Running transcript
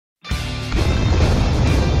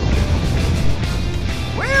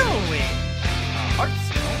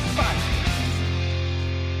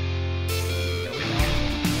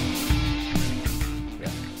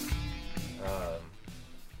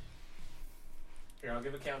Here, I'll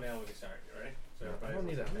give a countdown when we start. You ready? So I don't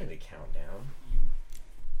need a countdown.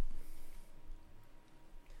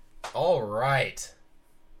 All right.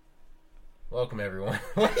 Welcome, everyone.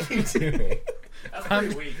 What are you doing? That was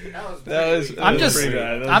pretty weak. That was I'm just. pretty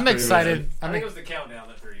Bad. bad. I'm excited. I think it was the countdown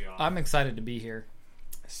that threw you off. I'm excited to be here.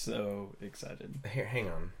 So excited. Here, hang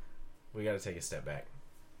on. We got to take a step back.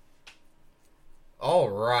 All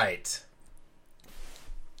right.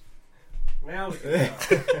 Now we can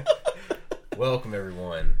start. Welcome,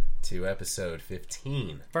 everyone, to episode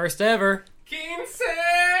 15 First ever.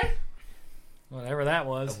 15! Whatever that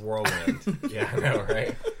was. of Whirlwind. Yeah, I know,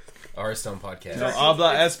 right? Hearthstone podcast, No,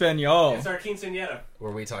 habla español. It's our quinceañera.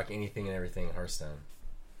 where we talk anything and everything Hearthstone.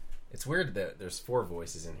 It's weird that there's 4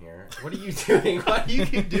 voices in here. What are you doing? Why do you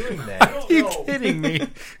keep doing I that? don't You know. kidding me?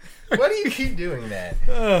 Why do you keep doing that?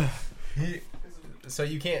 Ugh. So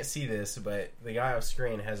you can't see this, but the guy off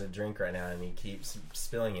screen has a drink right now, and he keeps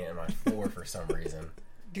spilling it on my floor for some reason.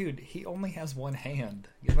 Dude, he only has one hand.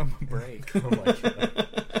 Give him a break. Oh my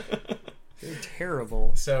god! You're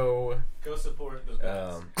terrible. So, Go support those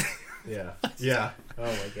guys. yeah. Oh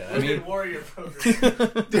my god! Wounded Warrior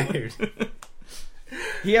program. Dude,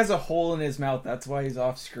 He has a hole in his mouth. That's why he's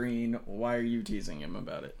off screen. Why are you teasing him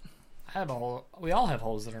about it? I have a hole. We all have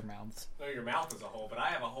holes in our mouths. No, your mouth is a hole, but I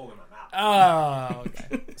have a hole in my mouth. Oh,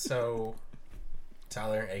 okay. so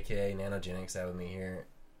Tyler, aka Nanogenics, out with me here.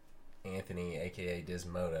 Anthony, aka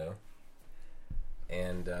Dismoto,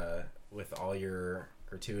 and with all your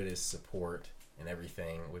gratuitous support and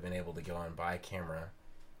everything, we've been able to go and buy a camera,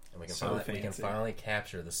 and we can So finally fancy.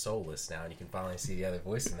 capture the soulless now, and you can finally see the other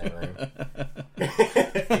voice in that room.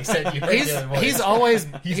 Except you heard the other voice. He's always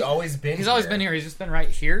He's always been here. He's just been right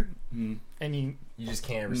here, Mm, and you. You just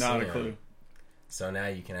can't ever not see a him. clue. So now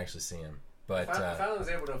you can actually see him. But I finally was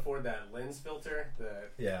able to afford that lens filter.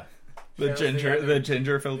 yeah, The shows ginger the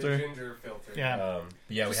filter. ginger filter. Yeah.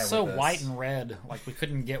 yeah, we Just have so with us, white and red. Like we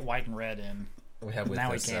couldn't get white and red in. we have with now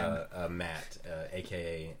we us can. Matt,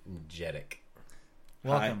 aka Jetic.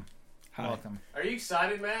 Welcome. Hi. Welcome. Are you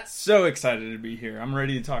excited, Matt? So excited to be here. I'm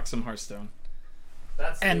ready to talk some Hearthstone.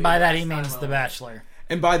 That's And the by that last he means time The I'll- Bachelor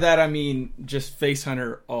And by that I mean just Face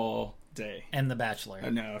Hunter all day. and The Bachelor.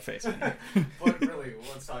 No, Face Hunter. But really,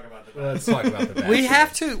 let's talk about the Let's talk about the. We Bachelor.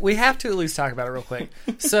 have to at least talk about it real quick.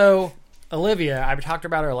 So Olivia, I talked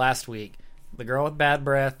about her last week. The girl with bad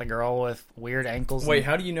breath, the girl with weird ankles. Wait,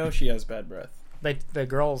 how do you know she has bad breath? The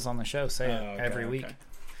girls on the show say it Oh, okay, every week. okay.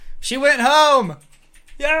 She went home.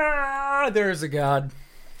 Yeah, there's a god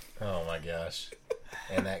Oh my gosh!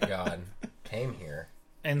 And that god came here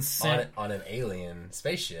and sent. on an alien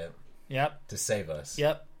spaceship Yep, to save us.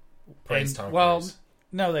 yep. Praise And- Tom well, Cruise.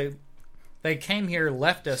 No, they came here,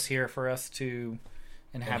 left us here for us to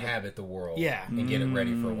inhabit. Inhabit the world. Yeah. And get it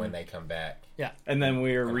ready for when they come back. And then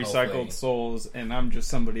we're And recycled hopefully- souls, and I'm just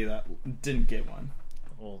somebody that didn't get one.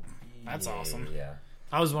 Well, that's Yeah, awesome. Yeah.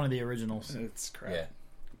 I was one of the originals. It's crap. Yeah.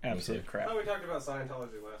 Absolute I crap. thought we talked about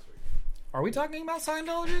Scientology last week. Are we talking about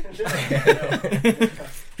Scientology?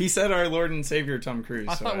 He said our Lord and Savior Tom Cruise.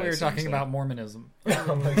 I so thought we were assume talking so. about Mormonism.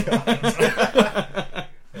 Oh my god.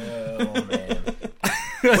 Oh man.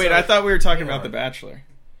 Wait, I thought we were talking about The Bachelor.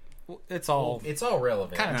 It's all It's all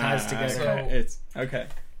relevant. kind of ties Ah, together. okay. It's okay.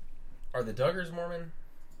 Are the Duggars Mormon?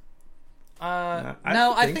 No,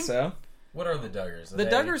 don't I think so. What are the Duggars? the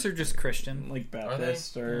Duggars are just Christian. Like they?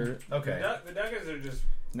 Baptist or Okay. The Duggars are just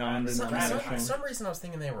For non-denominational. some reason I was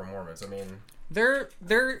thinking they were Mormons. I mean, They're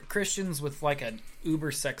Christians with like an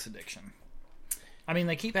uber sex addiction. I mean,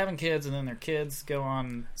 they keep having kids, and then their kids go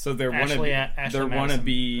on. So they're Ashley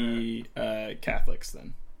wannabe Catholics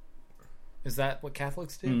then. Is that what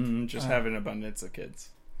Catholics do? Just have an abundance of kids.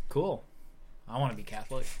 Cool. I want to be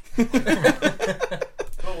Catholic. but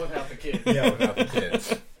without the kid. yeah, without the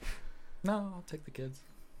kids. No, I'll take the kids.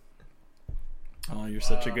 Oh, you're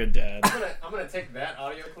such a good dad. I'm gonna take that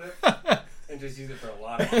audio clip and just use it for a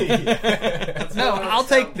lot of Yeah. No, I'll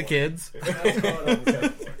take the kids. That's going on the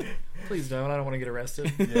soundboard. Please don't. I don't want to get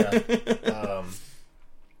arrested. Yeah.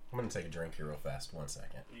 I'm gonna take a drink here real fast. 1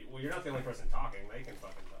 second. Well, you're not the only person talking. They can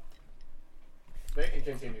fucking talk. They can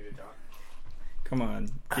continue to talk. Come on,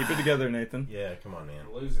 keep it together, Nathan. Yeah, come on, man.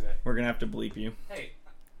 I'm losing it. We're gonna have to bleep you. Hey,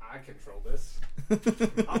 I control this.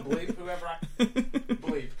 I'll bleep whoever I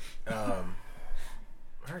bleep.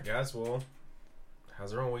 All right, guys. Well,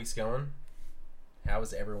 how's everyone's week's going? How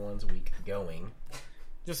is everyone's week going?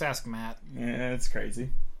 Just ask Matt. Yeah, it's crazy.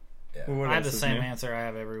 Yeah. Well, what I have else the is same new? answer I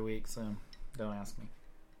have every week, so don't ask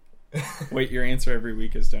me. Wait, your answer every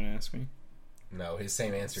week is don't ask me. No, his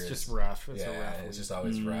same answer It's is just rough. It's yeah, a rough it's week. just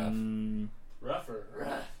always rough. Rough or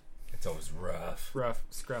rough? It's always rough. Rough.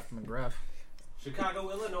 Scruff McGruff. Chicago,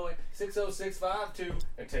 Illinois, 60652,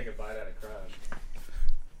 and take a bite out of crime.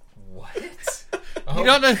 What? You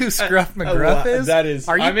don't know who Scruff McGruff is? That is.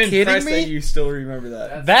 Are you I'm kidding impressed me? that you still remember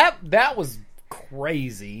that. That was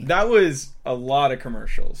crazy. That was a lot of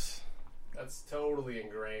commercials. That's totally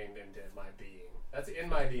ingrained into my being. That's in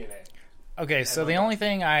my DNA. Okay, so the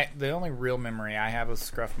only real memory I have of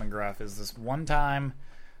Scruff McGruff is this one time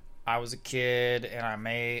I was a kid and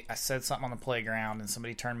I said something on the playground and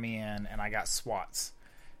somebody turned me in and I got swats.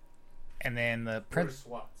 And then What are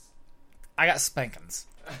swats? I got spankings.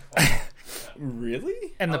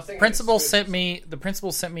 Really? And I the was thinking principal it's sent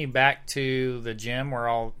me back to the gym where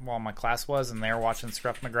all my class was, and they were watching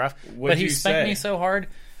Scruff McGruff. What'd But he you spanked say? me so hard.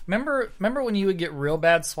 Remember when you would get real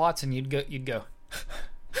bad swats and you'd go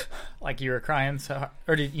like you were crying so hard?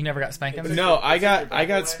 Or you never got spankings? No, I Is it your got back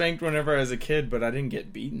away? spanked whenever I was a kid, but I didn't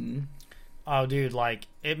get beaten. Oh, dude, like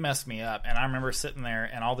it messed me up. And I remember sitting there,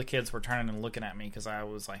 and all the kids were turning and looking at me because I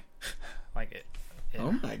was like, it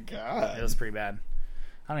Oh my god! it was pretty bad.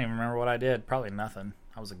 I don't even remember what I did. Probably nothing.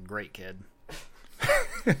 I was a great kid.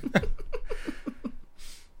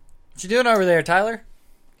 What you doing over there, Tyler?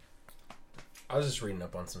 I was just reading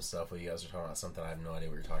up on some stuff while you guys were talking about something I have no idea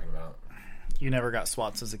what you're talking about. You never got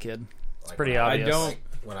swats as a kid. Like pretty when obvious. I don't.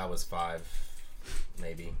 When I was 5,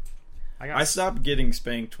 maybe. I stopped getting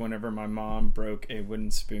spanked whenever my mom broke a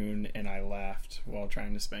wooden spoon and I laughed while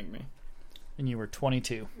trying to spank me. And you were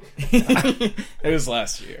 22. It was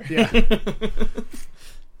last year. Yeah.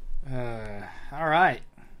 All right.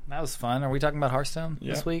 That was fun. Are we talking about Hearthstone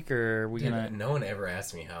Yeah. this week, or are we Dude, gonna? no one ever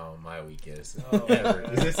asked me how my week is. Oh, Ever.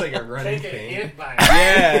 Is this like a running Take a thing? hint by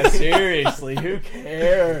Yeah, seriously, who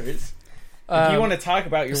cares? If you want to talk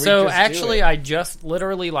about your week, So just do actually, it. I just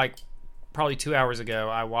literally probably 2 hours ago,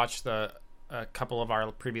 I watched a couple of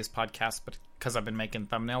our previous podcasts, but because I've been making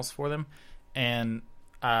thumbnails for them, and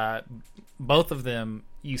both of them,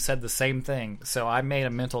 you said the same thing. So I made a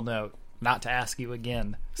mental note not to ask you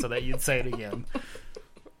again, so that you'd say it again.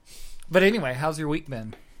 But anyway, how's your week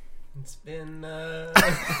been? It's been.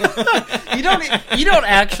 You don't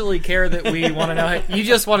actually care that we want to know. You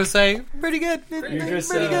just want to say pretty good. You're just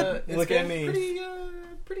pretty good. It's look been at me.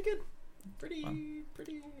 Pretty good. Pretty good.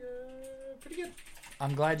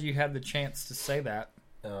 I'm glad you had the chance to say that.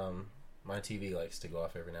 My TV likes to go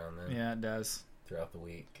off every now and then Yeah, it does. throughout the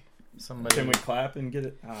week. Somebody. Can we clap and get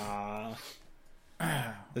it?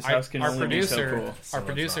 This Our- house can our only be so producer- cool. Our Someone's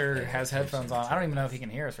producer not paying has headphones attention on. I don't even know if he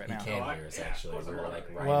can hear us right He now. can't Oh, hear us yeah, actually. of course We're I'm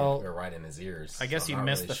like not. right, Well, we're right in his ears. I guess so you I'm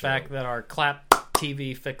not missed really the sure. fact that our clap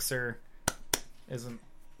TV fixer isn't.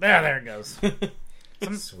 There it goes.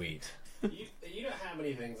 Sweet. You know how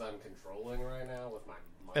many things I'm controlling right now with my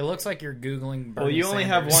mind? It looks like you're Googling Bernie Well, you only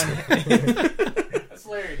have Sanders. one. That's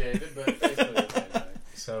Larry David, but basically the same thing.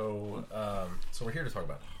 So we're here to talk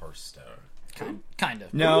about Hearthstone. Kind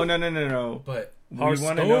of. No. But We want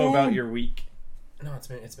to know about your week. no, it's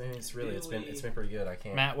been pretty good. I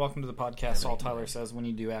can't. Matt, welcome to the podcast. All Tyler says when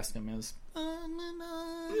you do ask him is, Which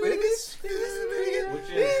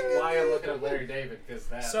is why I'm looking at Larry David, because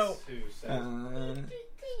that's So- who said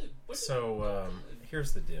So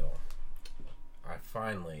here's the deal. I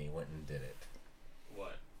finally went and did it.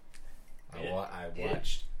 what? I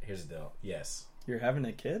watched. Here's the deal. Yes, You're having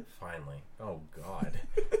a kid? finally. Oh God,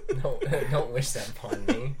 don't wish that upon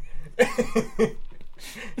me.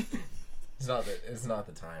 It's not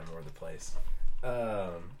the time or the place. I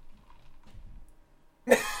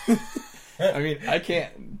mean, I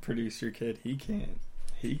can't produce your kid. He can't.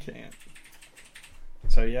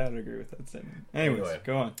 So yeah, I'd agree with that statement. Anyways, Anyway.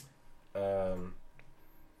 go on.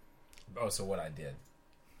 So what I did,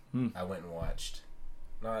 Hmm. I went and watched,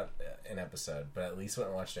 not an episode, but at least went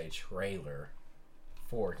and watched a trailer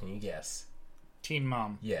for, can you guess? Teen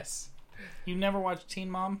Mom. Yes. You never watched Teen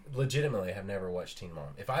Mom? Legitimately, have never watched Teen Mom.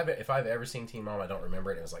 If I've ever seen Teen Mom, I don't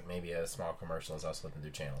remember it. It was like maybe a small commercial as I was flipping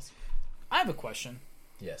through channels. I have a question.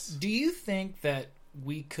 Yes. Do you think that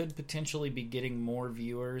we could potentially be getting more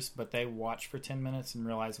viewers, but they watch for 10 minutes and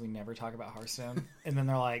realize we never talk about Hearthstone? And then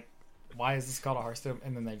they're like, why is this called a Hearthstone?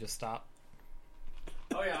 And then they just stop.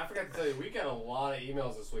 Oh yeah, I forgot to tell you, we got a lot of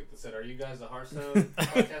emails this week that said, "Are you guys a Hearthstone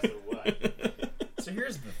podcast or what?" So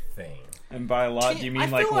here's the thing. And by a lot, do you I mean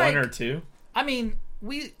feel like like- one or two? I mean,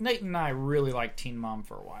 Nate and I really liked Teen Mom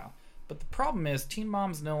for a while. But the problem is Teen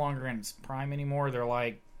Mom's no longer in its prime anymore. They're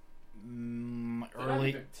like They're not early.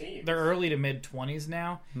 even teens. They're early to mid 20s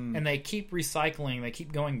now, Hmm. and they keep recycling. They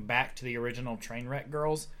keep going back to the original Trainwreck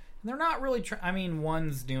girls. And they're not really. I mean,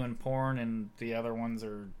 one's doing porn, and the other ones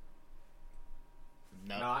are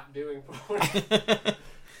not doing porn.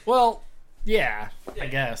 Well, yeah, I Yeah.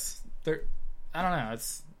 guess they're. I don't know.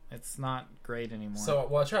 It's. It's not great anymore. So,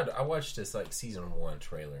 well, I watched this like season 1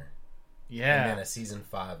 trailer. yeah. And then a season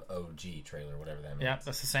 5 OG trailer, whatever that means. Yeah,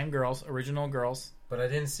 that's the same girls, original girls. But I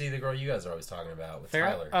didn't see the girl you guys are always talking about with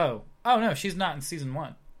Farrah? Tyler. Oh no, she's not in season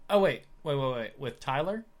 1. Oh wait. With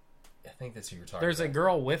Tyler? I think that's who you're talking There's about. a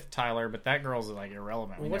girl with Tyler, but that girl's like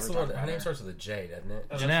irrelevant. Well, We what's never the one? talk Her about name her. starts with a J, doesn't it?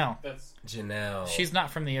 Oh, Janelle. That's Janelle. She's not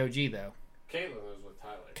from the OG though. Caitlin was with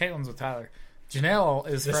Tyler. Caitlin's with Tyler. Janelle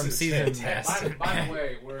is This from is season. fantastic. By the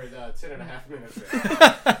way, we're at 10.5 minutes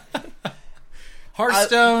in.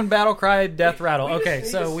 Hearthstone, Battle Cry, Death Rattle. We just Okay, need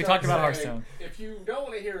so to we start talked about saying, Hearthstone. If you don't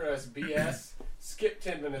want to hear us BS, skip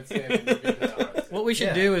 10 minutes in and you'll get to Hearthstone. What we should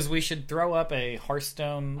Yeah. do is we should throw up a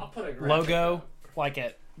Hearthstone I'll put a graphic logo up.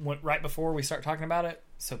 like right before we start talking about it,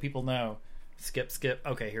 so people know. Skip.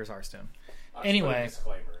 Okay, here's Hearthstone. I'll just Anyway. put a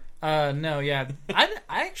disclaimer. No, yeah, I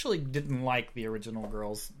actually didn't like the original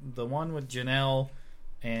girls. The one with Janelle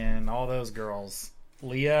and all those girls.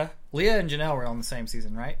 Leah and Janelle were on the same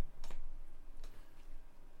season, right?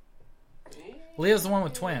 Leah's the one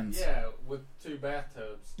with twins. Yeah, with 2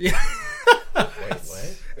 bathtubs. Yeah. Wait,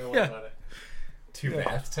 what? Don't worry about it. 2 Yeah.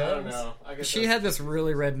 bathtubs? I don't know. I guess She had this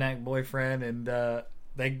really redneck boyfriend, and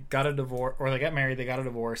they got a divorce, or they got married. They got a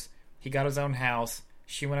divorce. He got his own house.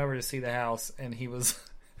 She went over to see the house, and he was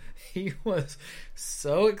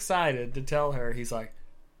so excited to tell her. He's like,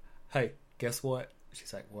 "Hey, guess what?"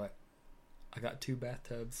 She's like, "What?" "I got 2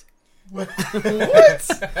 bathtubs." What?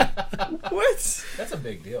 What? That's a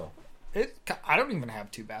big deal. I don't even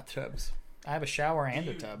have 2 bathtubs. I have a shower and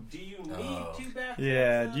a tub. Do you need Oh. 2 bathtubs?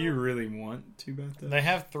 Yeah, though? do you really want 2 bathtubs? They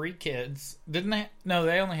have 3 kids. Didn't they? No,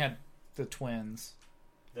 they only had the twins.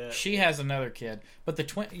 She has another kid, but the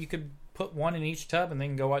twin you could put one in each tub and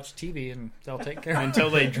then go watch TV and they'll take care of Until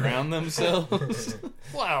they drown themselves.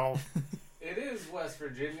 Wow. It is West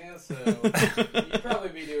Virginia, so you'd probably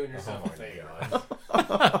be doing yourself a favor.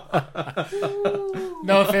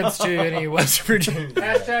 No offense to any West Virginia.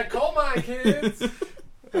 Hashtag coal mine, kids.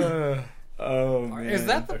 Oh man, Is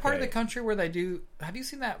that the part of the Okay. country where they do? Have you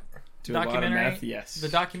seen that Do a lot of documentary? meth, yes. The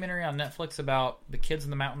documentary on Netflix about the kids in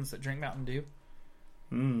the mountains that drink Mountain Dew.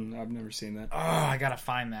 I've never seen that. Oh, I gotta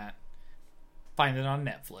find that. Find it on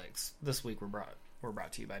Netflix. This week we're brought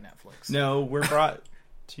to you by Netflix. No, we're brought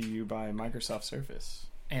to you by Microsoft Surface.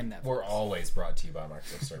 And Netflix. We're always brought to you by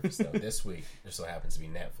Microsoft Surface, though. This week, just so happens to be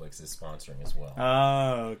Netflix is sponsoring as well.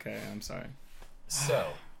 Oh, okay. I'm sorry. So,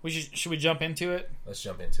 Should we jump into it? let's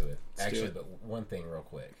jump into it. Let's do Actually, it. but one thing real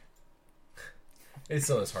quick. It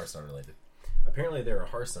still is Hearthstone related. Apparently, there are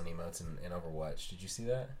Hearthstone emotes in Overwatch. Did you see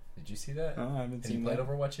that? Oh, I haven't Have seen you played that.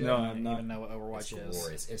 Overwatch yet? No, I I've don't not. even know what Overwatch It's is.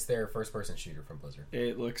 glorious. It's their first-person shooter from Blizzard.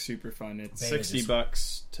 It looks super fun. It's Beta $60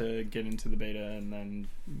 just- to get into the beta and then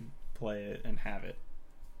play it and have it.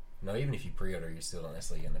 No, even if you pre-order, you still don't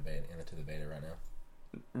necessarily get into the beta right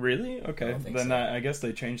now. Really? Okay. I don't think Then so. I guess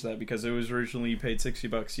they changed that because it was originally you paid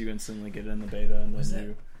 $60, you instantly get it in the beta, and Was then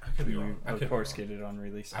that- I could be you wrong. I of could be course wrong. get it on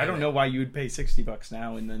release. I I don't know haven't- why you would pay $60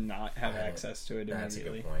 now and then not have I haven't- access to it That's a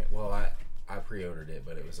immediately. good point. Well, I pre-ordered it,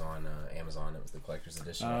 but it was on Amazon. It was the collector's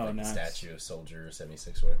edition Oh, of like, nice. the statue of Soldier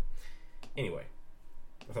 76 or whatever. Anyway,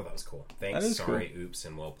 I thought that was cool. Thanks, That is sorry, oops,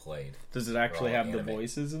 and well played. Does it actually They're all have the anime.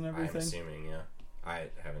 voices and I'm everything? assuming, yeah. I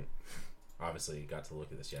haven't obviously got to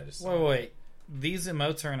look at this yet. I just Wait. These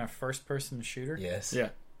emotes are in a first-person shooter? Yes. Yeah.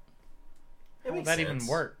 How would makes that even sense.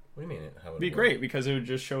 work? What do you mean? How would It'd be it work? great because it would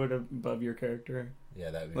just show it above your character.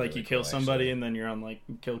 Yeah, that would be Like really you kill cool, somebody actually. and then you're on like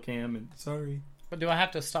kill cam and sorry. But do I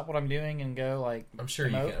have to stop what I'm doing and go like? I'm sure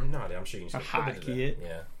you emote? can. I'm sure you can just A put it to hotkey that. it.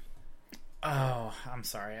 Yeah. Oh, I'm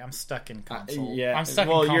sorry. I'm stuck in console. Yeah, I'm stuck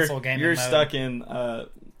well, in console gaming You're mode. stuck in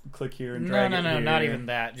click here and drag No, it here. not even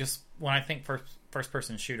that. Just when I think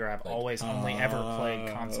first-person shooter, I've Like- always only ever played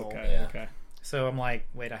console. Okay, Yeah. okay. So I'm like,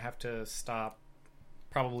 wait, I have to stop,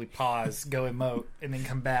 probably pause, go emote, and then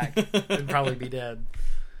come back and probably be dead.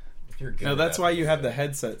 If you're good No, at that's that, why you you're have the good.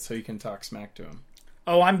 headset so you can talk smack to him.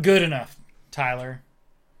 Oh, I'm good enough, Tyler.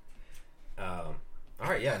 All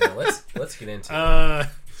right, yeah. No, let's get into it.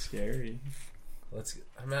 Scary.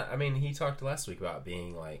 I mean, he talked last week about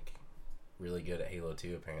being like really good at Halo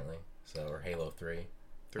 2, apparently. So, or Halo 3.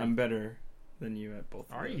 I'm better than you at both.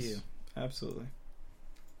 of Are those. you? Absolutely.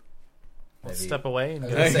 Let's Maybe- step away and I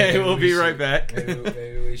go. was gonna say, Okay, maybe we'll we be should- right back.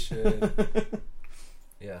 Maybe we should.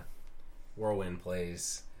 Yeah, Whirlwind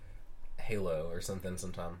plays Halo or something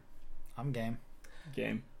sometime. I'm game.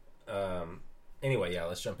 Game. Anyway, yeah,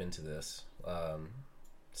 let's jump into this.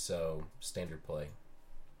 So standard play.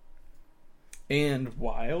 And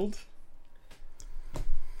Wild,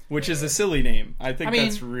 which is a silly name. I think I mean,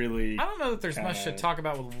 that's really I don't know that there's much to Kinda- talk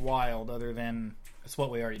about with Wild other than it's what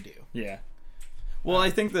we already do. yeah. Well,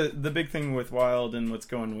 I think the big thing with Wild and what's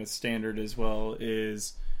going with Standard as well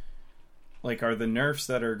is, like, are the nerfs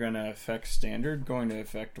that are going to affect Standard going to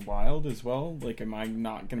affect Wild as well? Like, am I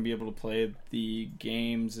not going to be able to play the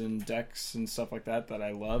games and decks and stuff like that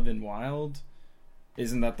I love in Wild?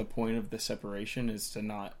 Isn't that the point of the separation, is to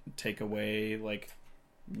not take away, like,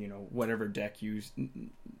 you know, whatever deck you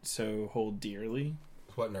so hold dearly?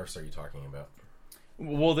 What nerfs are you talking about?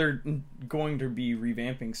 Well, they're going to be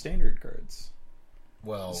revamping Standard cards.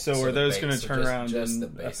 Well, so are those going to turn around just and the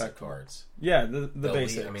basic affect cards? Yeah, the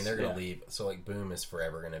basics. I mean, they're going to leave. So, like, Boom is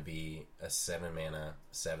forever going to be a 7-mana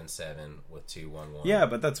 7/7 with 2/1/1. Yeah,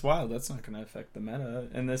 but that's Wild. That's not going to affect the meta,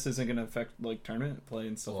 and this isn't going to affect, like, tournament play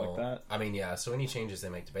and stuff like that. I mean, yeah. So any changes they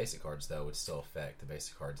make to basic cards, though, would still affect the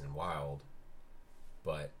basic cards in Wild.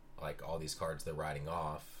 But, like, all these cards they're writing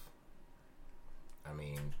off, I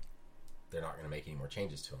mean, they're not going to make any more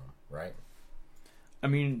changes to them, right? I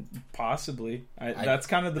mean, possibly. That's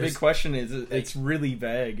kind of the big question. It's really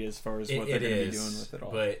vague as far as what they're going to be doing with it all.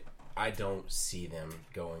 But I don't see them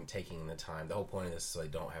taking the time. The whole point of this is so they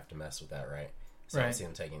don't have to mess with that, right? So I don't see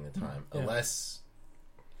them taking the time. Yeah. Unless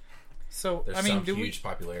so, there's I mean, some huge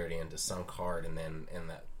popularity into some card and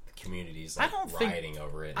that the community's like rioting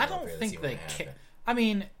over it. I don't think they can. I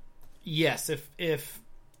mean, yes, if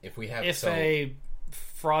we have a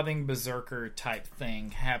frothing berserker type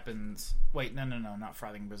thing happens. Wait, no, not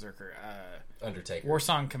frothing berserker. Undertaker,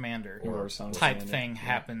 Warsong Commander type Commander. thing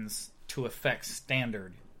happens to affect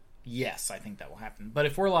Standard. Yes, I think that will happen. But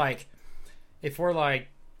if we're like,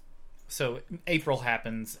 so April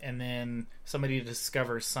happens, and then somebody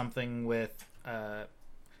discovers something with.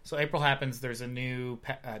 So April happens. There's a new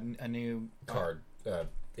card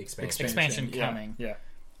expansion coming. Yeah.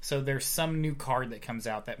 So there's some new card that comes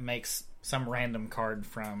out that makes some random card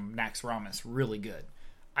from Naxxramas really good.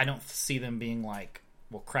 I don't see them being like,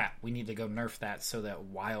 well, crap, we need to go nerf that so that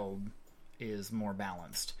Wild is more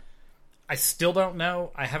balanced. I still don't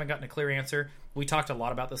know. I haven't gotten a clear answer. We talked a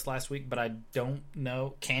lot about this last week, but I don't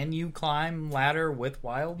know. Can you climb ladder with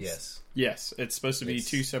Wilds? Yes, it's supposed to be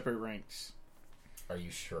 2 separate ranks. Are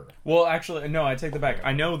you sure? Well, actually, no, I take that back.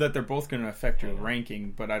 I know that they're both going to affect your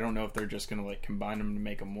ranking, but I don't know if they're just going to, like, combine them to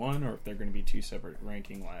make them one, or if they're going to be 2 separate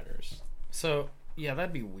ranking ladders. So, yeah,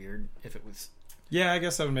 that'd be weird if it was... Yeah, I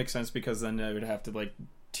guess that would make sense, because then they would have to, like,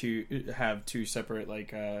 have 2 separate,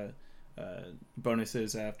 like,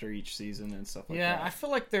 bonuses after each season and stuff like that. Yeah, I feel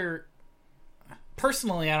like they're...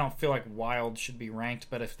 Personally, I don't feel like Wild should be ranked,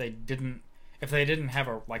 but if they didn't have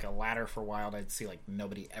a ladder for Wild, I'd see, like,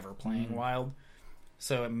 nobody ever playing Wild.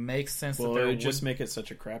 So it makes sense that there would just make it such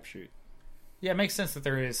a crapshoot. Yeah, it makes sense that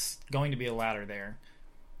there is going to be a ladder there.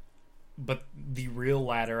 But the real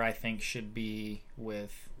ladder, I think, should be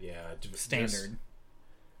with Standard.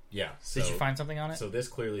 Did you find something on it? So this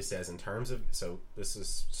clearly says, in terms of... So this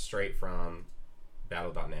is straight from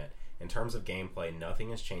Battle.net. In terms of gameplay, nothing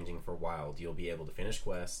is changing for Wild. You'll be able to finish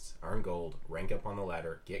quests, earn gold, rank up on the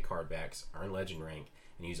ladder, get card backs, earn legend rank,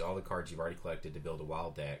 and use all the cards you've already collected to build a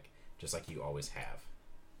Wild deck, just like you always have.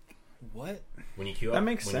 What? When you queue that up,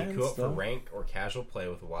 makes when sense, you queue up though. for rank or casual play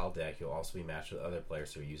with a Wild deck, you'll also be matched with other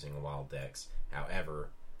players who are using a Wild decks. However,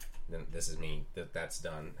 then this is me. That's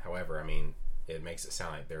done. However, I mean, it makes it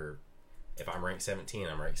sound like they're... If I'm ranked 17,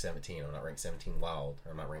 I'm ranked 17. I'm not ranked 17 Wild.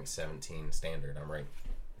 Or I'm not ranked 17 Standard. I'm ranked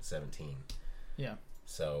 17. Yeah.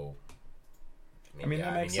 So... that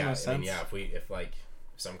makes some sense. If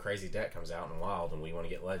some crazy deck comes out in Wild and we want to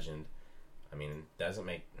get Legend, I mean, it doesn't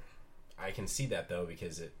make... I can see that, though,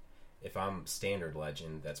 because if I'm Standard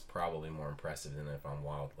Legend, that's probably more impressive than if I'm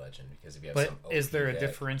Wild Legend. Because if you have But is there a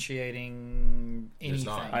differentiating anything?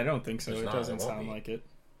 not. I don't think so. There's It not. doesn't There won't sound be. like it.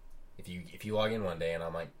 If you log in one day and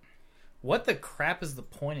I'm like... What the crap is the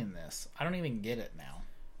point in this? I don't even get it now.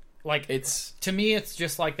 Like, It's... to me, it's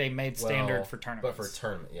just like they made Standard for tournaments. But for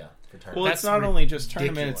tournament, yeah. For tournament. Well, That's it's not only just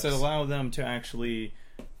tournament, it's to ridiculous. allow them to actually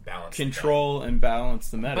balance control and balance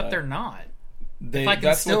the meta. But they're not. If I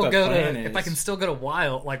can still go to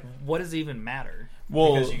Wild, like, what does it even matter?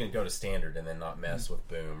 Well, because you can go to Standard and then not mess with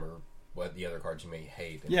Boom or what the other cards you may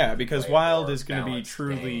hate. And yeah, because play Wild more is going to be balanced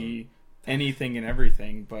truly game. anything and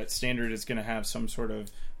everything, but Standard is going to have some sort of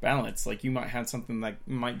balance. Like, you might have something that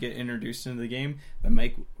might get introduced into the game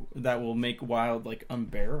that will make Wild, like,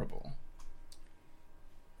 unbearable.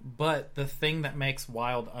 But the thing that makes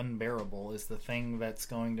Wild unbearable is the thing that's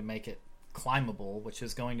going to make it climbable, which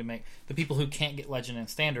is going to make the people who can't get Legend and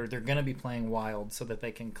Standard, they're going to be playing Wild so that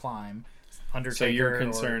they can climb. Undertaker, so your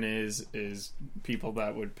concern is people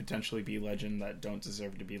that would potentially be Legend that don't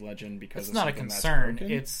deserve to be Legend because it's of not a something that's concern.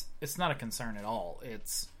 broken? It's not a concern at all.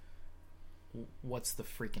 It's what's the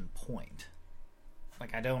freaking point?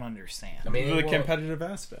 Like, I don't understand. I mean, The well, competitive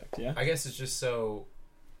aspect, yeah. I guess it's just so.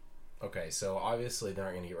 Okay, so obviously they're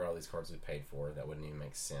not going to get rid of all these cards we paid for. That wouldn't even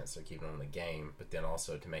make sense. They're keeping them in the game, but then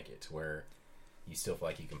also to make it to where you still feel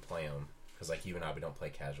like you can play them. Because like you and I, we don't play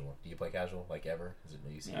casual. Do you play casual like ever? Is it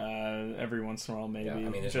easy? Every once in a while, maybe. Yeah, I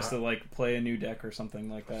mean, it's just not- to like play a new deck or something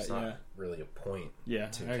like that. It's Yeah, not really a point yeah,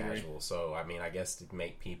 to I agree. casual. So I mean, I guess to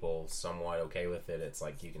make people somewhat okay with it, it's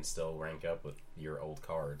like you can still rank up with your old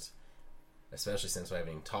cards. Especially since we haven't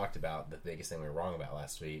even talked about the biggest thing we were wrong about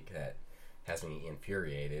last week that has me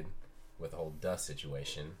infuriated with the whole dust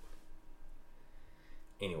situation.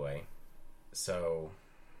 Anyway, so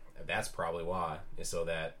that's probably why, is so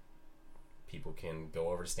that people can go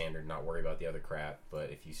over to standard and not worry about the other crap.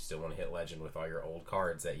 But if you still want to hit legend with all your old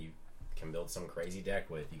cards that you can build some crazy deck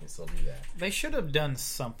with, you can still do that. They should have done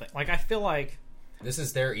something. Like, I feel like This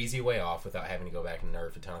is their easy way off without having to go back and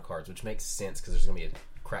nerf a ton of cards, which makes sense because there's going to be a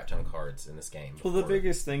crap ton of cards in this game. Well, the before-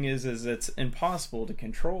 biggest thing is it's impossible to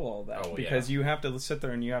control all that Oh, because yeah. you have to sit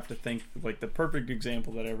there and you have to think. Like the perfect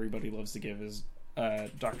example that everybody loves to give is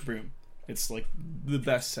Dr. Boom. It's like the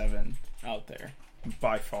best 7 out there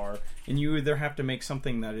by far, and you either have to make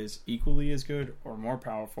something that is equally as good or more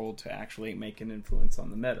powerful to actually make an influence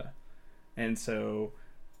on the meta. And so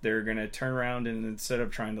they're gonna turn around and instead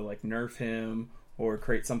of trying to like nerf him or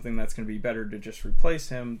create something that's going to be better to just replace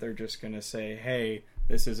him, they're just going to say, hey,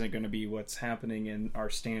 this isn't going to be what's happening in our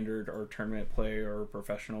standard or tournament play or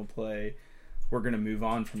professional play. We're going to move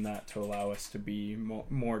on from that to allow us to be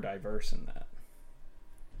more diverse in that.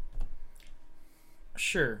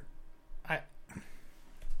 Sure.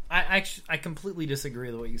 I completely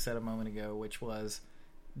disagree with what you said a moment ago, which was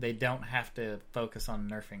they don't have to focus on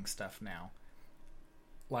nerfing stuff now.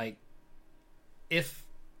 Like, if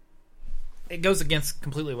it goes against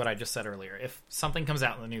completely what I just said earlier. If something comes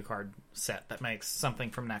out in the new card set that makes something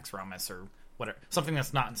from Naxxramas or whatever, something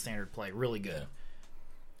that's not in standard play really good,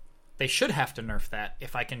 they should have to nerf that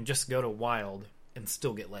if I can just go to Wild and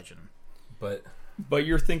still get Legend. But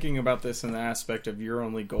you're thinking about this in the aspect of your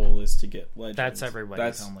only goal is to get Legends. That's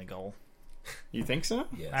everybody's only goal. You think so?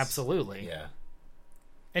 Yes. Absolutely. Yeah.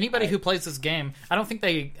 Anybody who plays this game, I don't think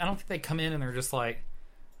they come in and they're just like,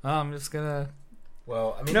 oh, I'm just gonna.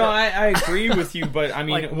 Well, I mean, No, I agree with you, but I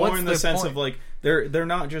mean Like, more what's in the the sense point? of like they're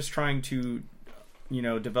not just trying to,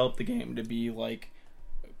 develop the game to be like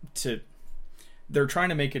they're trying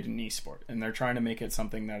to make it an esport, and they're trying to make it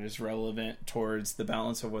something that is relevant towards the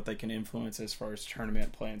balance of what they can influence as far as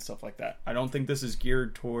tournament play and stuff like that. I don't think this is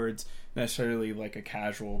geared towards necessarily like a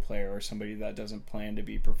casual player or somebody that doesn't plan to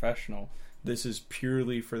be professional. This is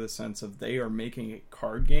purely for the sense of they are making a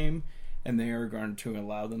card game, and they are going to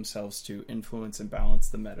allow themselves to influence and balance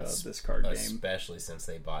the meta of this card game. especially since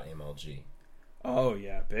they bought MLG. Oh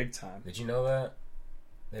yeah, big time. Did you know that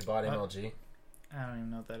they bought What? MLG? I don't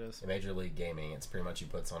even know what that is. Major League Gaming. It's pretty much he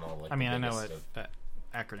puts on all like. I mean, the I know biggest what of- that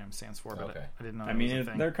acronym stands for, but Okay. I didn't know. I it mean, was a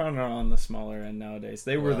thing. they're kind of on the smaller end nowadays.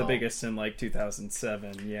 They were the Well- biggest in like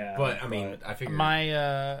 2007, yeah. But I mean, I figured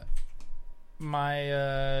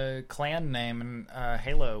my clan name in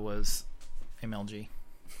Halo was MLG.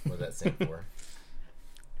 what does that stand for?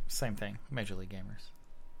 Same thing, Major League Gamers.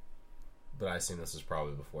 But I assume this was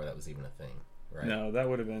probably before that was even a thing, right? No, that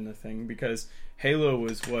would have been the thing because Halo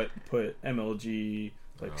was what put MLG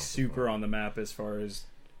like Oh, super on the map as far as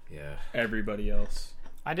Yeah. everybody else.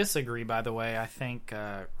 I disagree, by the way. I think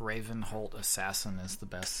Ravenholt Assassin is the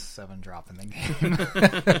best 7-drop in the game.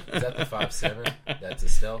 Is that the 5/7? That's a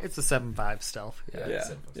stealth. It's a 7/5 stealth. Yeah.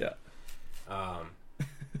 Yeah, it's yeah.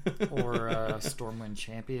 Or Stormwind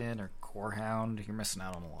Champion or Corehound. You're missing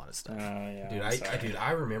out on a lot of stuff. Yeah, Dude, I'm sorry.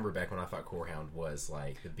 I remember back when I thought Corehound was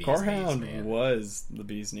like the bee's Corehound knees, man. was the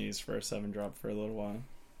bee's knees for a 7-drop for a little while.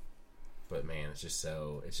 But man, it's just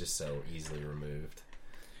so easily removed.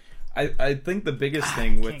 I think the biggest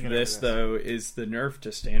thing with can't get over this this. though is the nerf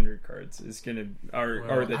to standard cards is gonna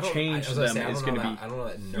or the change to them is gonna be I don't know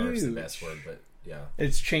that nerf's the huge. best word, but yeah.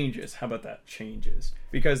 It's changes. How about that? Changes.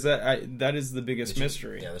 Because that is the biggest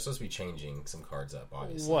mystery. Yeah, they're supposed to be changing some cards up,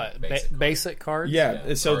 obviously. What? Basic Basic cards? Yeah,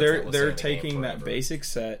 Yeah, so cards that will stay they're in the game taking that forever. basic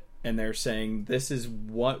set and they're saying this is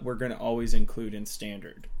what we're going to always include in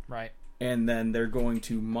standard. Right. And then they're going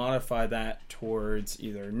to modify that towards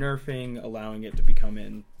either nerfing, allowing it to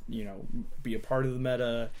become be a part of the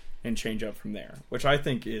meta and change up from there. Which I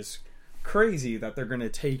think is crazy that they're going to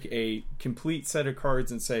take a complete set of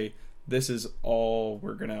cards and say this is all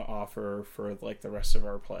we're going to offer for like the rest of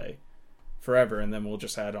our play forever, and then we'll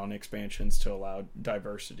just add on expansions to allow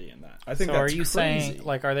diversity in that. I think So that's are you crazy. saying,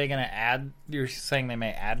 like, are they going to add, you're saying they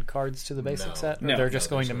may add cards to the basic No. set? Or No. they're just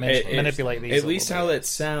No, going to they're just- manipulate these? At a least little how bit? it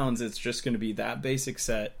sounds, it's just going to be that basic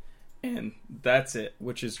set, and that's it,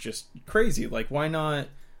 which is just crazy. Like, why not?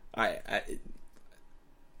 I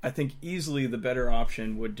think easily the better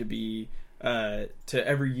option would to be to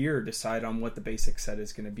every year decide on what the basic set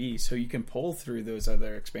is going to be, so you can pull through those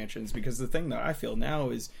other expansions. Because the thing that I feel now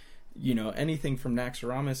is, anything from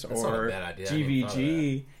Naxxramas or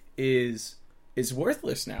GVG is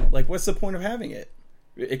worthless now. Like, what's the point of having it?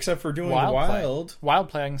 Except for doing Wild. Wild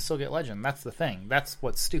play, I can still get Legend. That's the thing. That's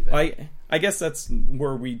what's stupid. I guess that's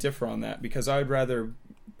where we differ on that, because I'd rather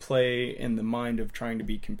play in the mind of trying to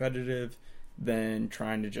be competitive than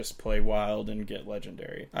trying to just play Wild and get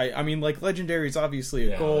Legendary. I mean, like, Legendary is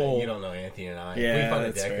obviously a goal. You don't know Anthony and I. Yeah, if we find a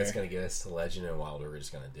that's deck fair. that's going to get us to Legend and Wild, we're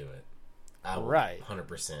just going to do it. Right.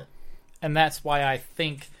 100%. And that's why I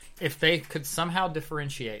think if they could somehow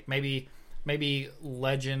differentiate, maybe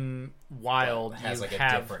Legend Wild has like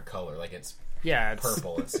a different color, like it's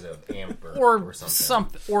purple instead of amber or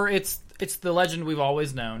something. Or it's the Legend we've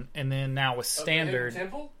always known, and then now with Standard,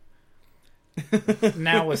 Temple?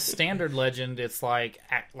 now with Standard Legend, it's like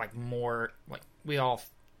more like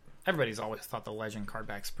everybody's always thought the Legend card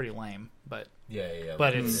back's pretty lame, but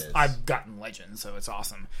but I've gotten Legend, so it's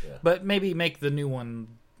awesome. Yeah. But maybe make the new one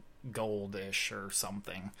goldish or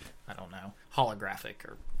something. I don't know, holographic,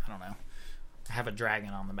 or I don't know. Have a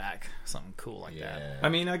dragon on the back, something cool like that. I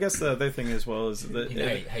mean, I guess the other thing as well is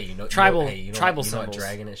that tribal what symbols.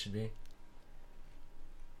 dragon it should be?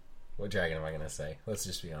 What dragon am I going to say? Let's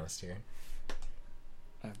just be honest here.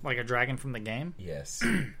 Like a dragon from the game? Yes.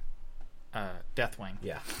 Deathwing.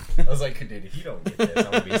 Yeah. I was like, dude, if you don't get this,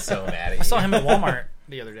 I'm going to be so mad at you. I saw him at Walmart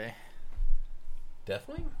the other day.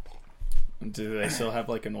 Deathwing? Do they still have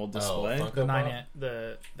like an old display? Funko Pop?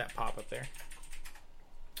 That pop up there.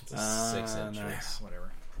 It's a 6-inch. Nice.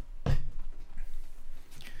 Whatever. You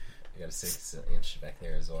got a 6-inch back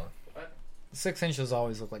there as well. 6 inches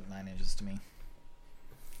always look like 9 inches to me.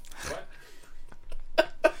 What?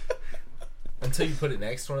 Until you put it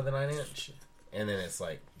next to one of the 9-inch, and then it's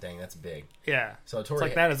like, dang, that's big. Yeah. So It's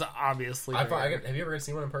like that is obviously have you ever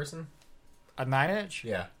seen one in person? a 9 inch?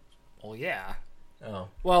 Yeah. Well, yeah. Oh.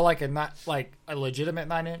 Well, like a legitimate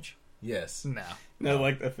 9 inch? Yes. No. No,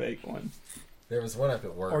 like the fake one. There was one up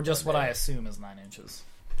at work. Or just one what day, I assume is 9 inches.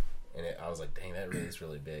 And I was like, dang, that really is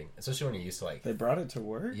really big. Especially when you're used to like... They brought it to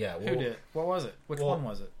work? Yeah. Well, Who did? What was it? Which one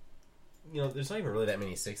was it? There's not even really that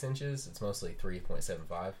many 6 inches. It's mostly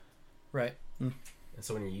 3.75. Right. And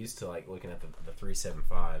so when you're used to like looking at the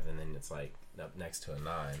 3.75, and then it's like up next to a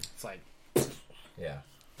 9. It's like... Yeah.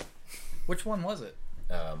 Which one was it?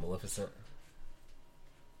 Maleficent.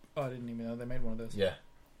 Oh, I didn't even know they made one of those. Yeah.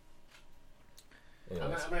 I'm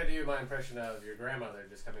going to do my impression of your grandmother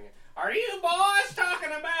just coming in. Are you boys talking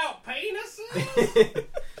about penises?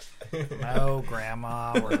 No,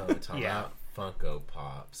 Grandma. We're talking about Funko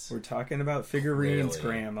Pops. We're talking about figurines,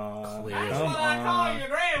 Clearly. Grandma. Clearly. That's what I call your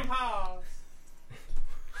grandpas.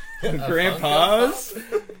 Grandpas?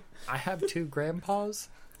 I have 2 grandpas.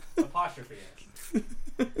 Apostrophe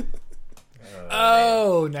S.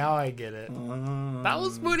 Oh, now I get it. That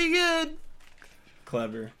was pretty good.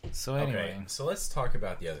 Clever. So anyway. Okay, so let's talk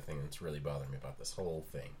about the other thing that's really bothering me about this whole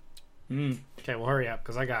thing. Okay, well, hurry up,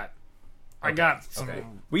 because I got some... Okay.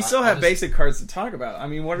 We still have basic cards to talk about. I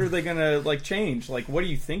mean, what are they gonna like change? Like, what do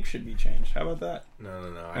you think should be changed? How about that? No.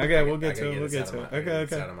 Okay, we'll get to it. We'll get to it. Okay.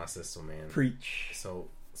 It's out of my system, man. Preach. So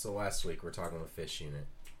last week we're talking with Fish Unit.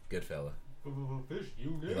 Good fella.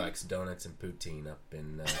 He likes donuts and poutine up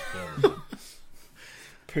in Canada.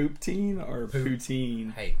 Poutine or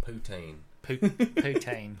poutine? Hey, poutine.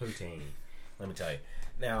 Poutine. Poutine. Let me tell you.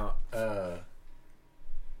 Now,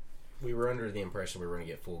 we were under the impression we were going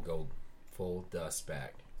to get full dust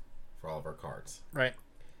back for all of our cards. Right.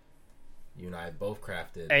 You and I both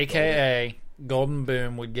crafted... AKA, Golden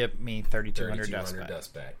Boom would give me 3,200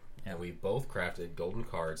 dust back. And we both crafted golden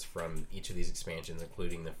cards from each of these expansions,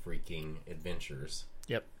 including the freaking adventures.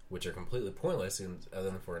 Yep. Which are completely pointless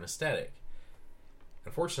other than for an aesthetic.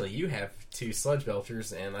 Unfortunately, you have 2 Sludge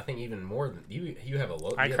Belchers, and I think even more than... You have a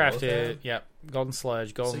Lothab. I crafted, Golden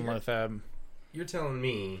Sludge, Golden Lothab. You're telling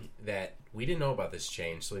me that we didn't know about this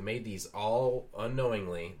change, so we made these all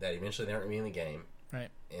unknowingly, that eventually they aren't going to be in the game. Right.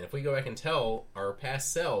 And if we go back and tell our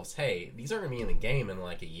past selves, hey, these aren't going to be in the game in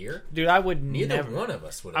like a year, dude, I would neither one of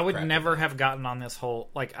us would have. I would never have gotten on this whole...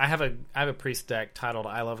 Like, I have a priest deck titled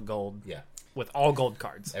I Love Gold. Yeah. With all gold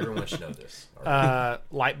cards. Everyone should know this.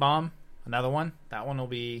 Light Bomb, another one. That one will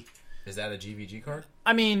be... Is that a GVG card?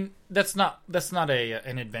 I mean, that's not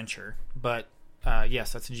an adventure, but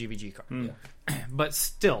yes, that's a GVG card. Yeah. But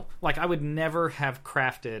still, like, I would never have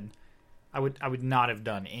crafted... I would not have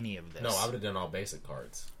done any of this. No, I would have done all basic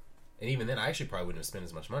cards. And even then, I actually probably wouldn't have spent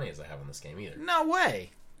as much money as I have on this game either. No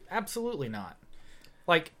way. Absolutely not.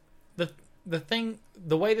 Like,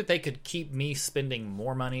 the way that they could keep me spending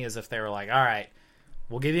more money is if they were like, all right,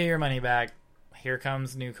 we'll give you your money back. Here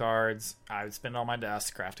comes new cards. I would spend all my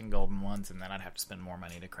dust crafting golden ones, and then I'd have to spend more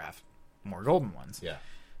money to craft more golden ones. Yeah.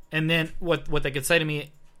 And then what they could say to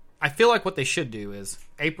me, I feel like what they should do is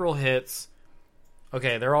April hits.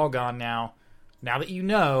 Okay, they're all gone now. Now that you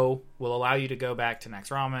know, we'll allow you to go back to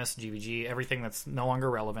Naxxramas, GVG, everything that's no longer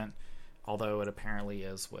relevant, although it apparently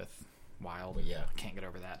is with Wild. Well, yeah. I can't get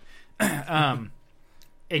over that.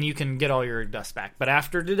 And you can get all your dust back. But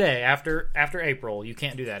after today, after April, you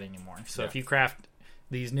can't do that anymore. So if you craft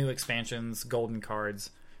these new expansions, golden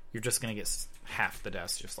cards, you're just going to get half the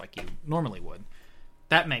dust just like you normally would.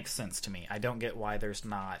 That makes sense to me. I don't get why there's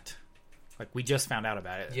not... Like, we just found out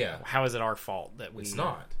about it. Yeah. How is it our fault that we... It's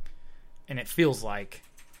not. And it feels like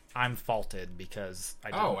I'm faulted because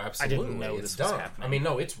I didn't know this was happening. I mean,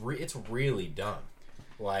 no, it's really dumb.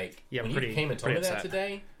 Like, when you came and told me that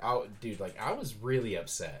today, I was really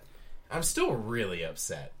upset. I'm still really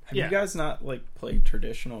upset. Have you guys not, like, played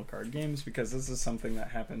traditional card games? Because this is something that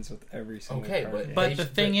happens with every single card game. But the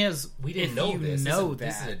thing is, we didn't know this.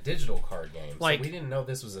 This is a digital card game. Like, so we didn't know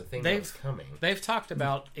this was a thing that was coming. They've talked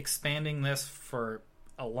about expanding this for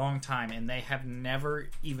a long time, and they have never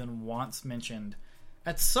even once mentioned,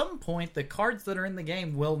 at some point, the cards that are in the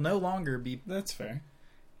game will no longer be... That's fair.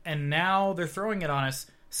 And now they're throwing it on us.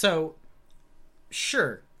 So,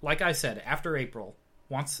 sure, like I said, after April...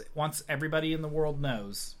 Once everybody in the world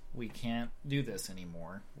knows we can't do this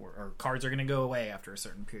anymore, or cards are going to go away after a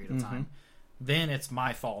certain period of time, then it's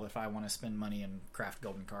my fault if I want to spend money and craft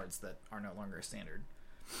golden cards that are no longer a standard.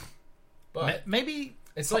 But maybe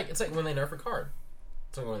it's like when they nerf a card.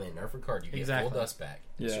 It's like when they nerf a card, you get full dust back.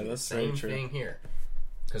 Yeah, that's the same thing here.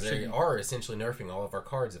 Because they are essentially nerfing all of our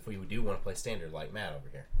cards if we do want to play standard, like Matt over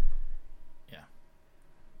here. Yeah,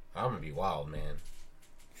 I'm gonna be wild, man.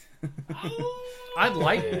 I'd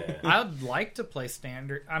like to play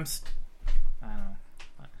standard. I don't know.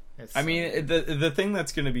 I mean, the thing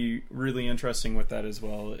that's going to be really interesting with that as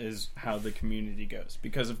well is how the community goes,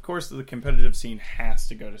 because of course the competitive scene has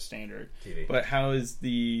to go to standard. TV. But how's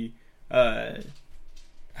the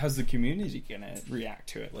community going to react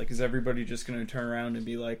to it? Like, is everybody just going to turn around and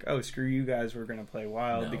be like, "Oh, screw you guys, we're going to play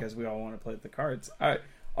Wild because we all want to play the cards"?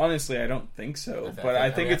 Honestly, I don't think so. I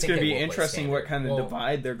think it's going to be interesting what kind of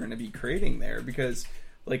divide they're going to be creating there. Because,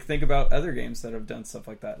 like, think about other games that have done stuff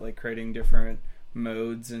like that, like creating different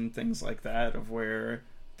modes and things like that, of where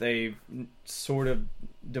they've sort of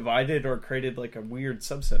divided or created, like, a weird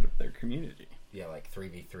subset of their community. Yeah, like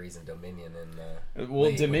 3v3s and Dominion and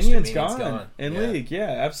League, Dominion's gone in League. Yeah,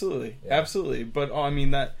 absolutely. Yeah. Absolutely. But, I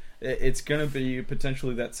mean, that... It's going to be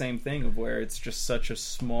potentially that same thing of where it's just such a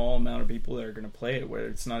small amount of people that are going to play it, where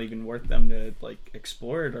it's not even worth them to, like,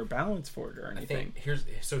 explore it or balance for it or anything. I think here's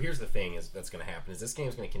the thing that's going to happen is this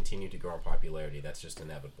game's going to continue to grow in popularity. That's just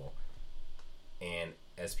inevitable. And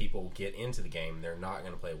as people get into the game, they're not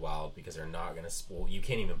going to play Wild because they're not going to... Well, you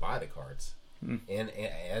can't even buy the cards. And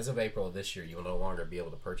as of April of this year, you will no longer be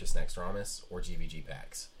able to purchase Naxxramas or GVG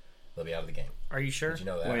packs. They'll be out of the game. Are you sure? Did you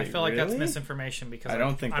know that? I feel like that's misinformation because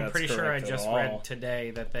I'm pretty sure I just read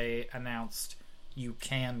today that they announced you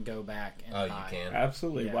can go back and buy. You can?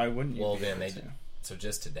 Absolutely. Yeah. Why wouldn't you? Well, then so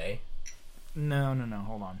just today? No.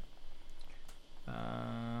 Hold on.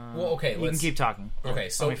 Well, okay. You can keep talking. Okay,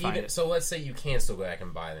 so let's say you can still go back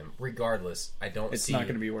and buy them. Regardless, it's not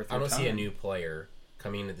going to be worth your time. I don't see a new player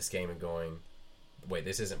coming into this game and going, wait,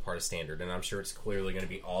 this isn't part of standard, and I'm sure it's clearly going to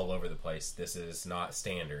be all over the place. This is not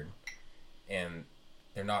standard, and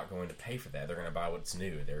they're not going to pay for that. They're going to buy what's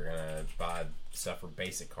new. They're going to buy stuff for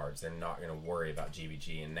basic cards. They're not going to worry about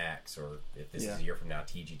GVG and Nax, or if this is a year from now,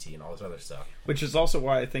 TGT and all this other stuff. Which is also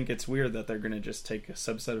why I think it's weird that they're going to just take a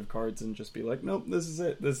subset of cards and just be like, nope, this is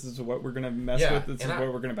it. This is what we're going to mess with. This is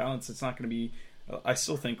what we're going to balance. It's not going to be... I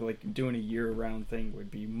still think like doing a year-round thing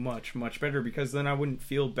would be much, much better, because then I wouldn't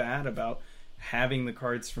feel bad about having the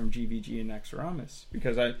cards from GVG and Naxxramas,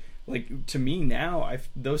 because to me now,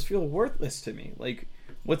 those feel worthless to me. Like,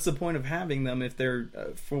 what's the point of having them if they're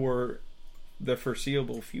for the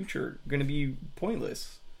foreseeable future going to be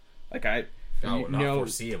pointless? Like, not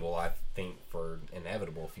foreseeable. I think for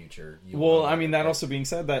inevitable future. That also being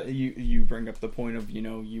said, that you bring up the point of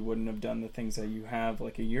you wouldn't have done the things that you have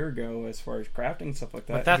like a year ago as far as crafting stuff like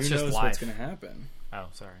that. But that's Who just knows life. What's going to happen? Oh,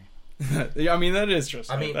 sorry. I mean, that is just.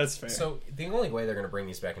 That's fair. So the only way they're going to bring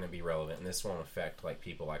these back and be relevant, and this won't affect like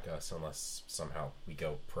people like us unless somehow we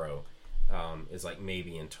go pro, is like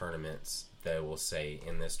maybe in tournaments they will say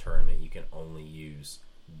in this tournament you can only use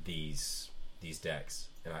these these decks,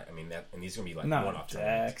 and I mean that, and these are gonna be like not one-off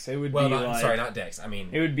decks. It would Well, be not, like sorry, not decks. I mean,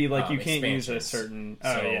 it would be like you can't use a expansions. certain.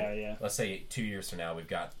 So, Oh yeah. Let's say 2 years from now, we've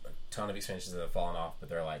got a ton of expansions that have fallen off, but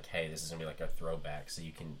they're like, hey, this is gonna be like a throwback. So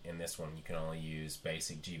you can, in this one, you can only use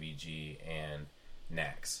basic GVG and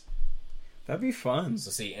Nax. That'd be fun.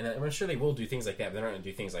 So see, and I'm sure they will do things like that, but they're not gonna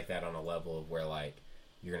do things like that on a level of where like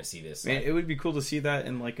you're gonna see this. Man, Like, it would be cool to see that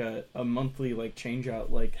in like a monthly like change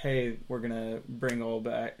out. Like, hey, we're gonna bring all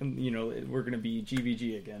back. We're gonna be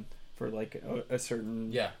GVG again for like a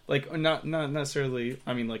certain. yeah, Like not necessarily.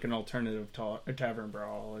 I mean, like an alternative a tavern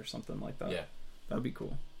brawl or something like that. yeah. That'd be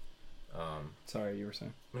cool. Um, Sorry, you were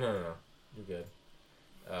saying. no, you're good.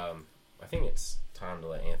 I think it's time to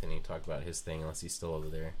let Anthony talk about his thing, unless he's still over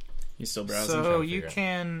there. He's still browsing. So trying to you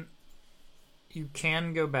figure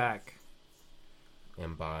can go back.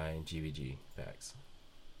 And buy GVG packs.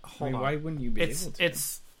 Hold on. why wouldn't you be able to?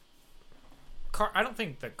 It's I don't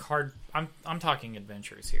think the card. I'm talking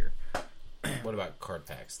adventures here. What about card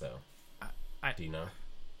packs, though? Do you know?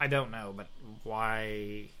 I don't know, but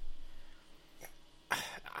why?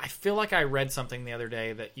 I feel like I read something the other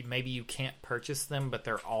day that maybe you can't purchase them, but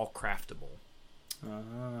they're all craftable.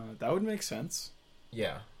 That would make sense.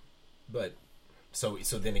 Yeah, but so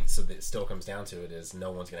then it still comes down to it is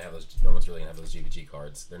no one's gonna have those. No one's really gonna have those GVG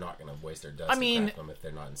cards. They're not gonna waste their dust. I mean, and craft them if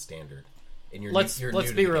they're not in standard. And let's new be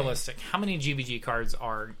to the realistic. How many GVG cards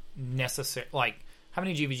are necessary? Like, how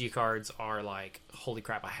many GVG cards are like, holy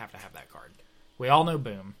crap, I have to have that card? We all know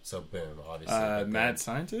Boom. game. So boom, obviously. but Mad then-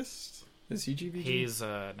 Scientist? Is he GVG? He's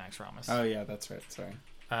Naxxramas. Oh yeah, that's right. Sorry.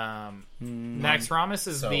 Naxxramas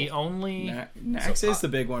is So- the only. Nax So, is the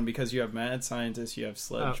big one because you have Mad Scientist, you have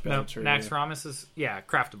Sledge No, Belcher. Naxxramas is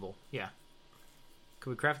craftable. Yeah. Could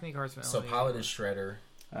we craft any cards? So Piloted Shredder,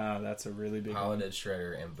 Oh, that's a really big one. Piloted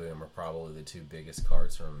Shredder, and Boom are probably the two biggest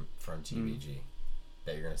cards from GVG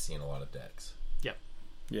that you're gonna see in a lot of decks.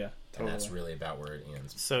 Yeah, And totally. that's really about where it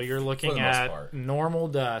ends. So you're For looking the most at part. normal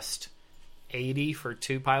dust, 80 for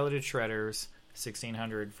 2 Piloted Shredders,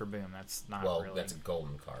 1600 for Boom. That's not Well, really. that's a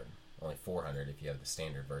golden card. Only 400 if you have the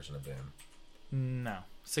standard version of Boom. No,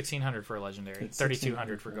 1600 for a legendary, It's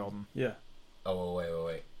 3200 for 1600. golden. Yeah. Oh,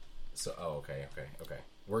 wait. So, okay.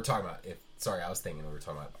 We're talking about Sorry, I was thinking we were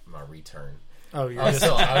talking about my return. Oh, you're I was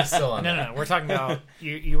still on no. that. We're talking about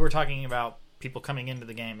you were talking about people coming into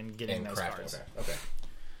the game and getting And those crafting. cards. Okay.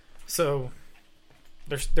 So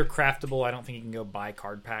they're craftable. I don't think you can go buy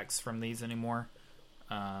card packs from these anymore.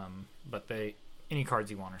 But any cards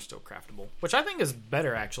you want are still craftable, which I think is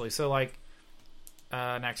better actually. So like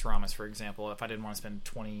Naxxramas, for example, if I didn't want to spend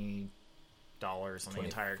 $20 on the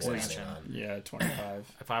entire expansion, $24.99. Yeah,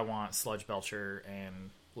 25. if I want Sludge Belcher and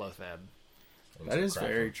Loatheb, And That so is crafting.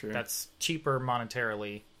 very true. that's cheaper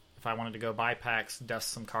monetarily. If I wanted to go buy packs, dust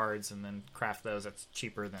some cards, and then craft those, that's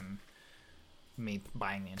cheaper than me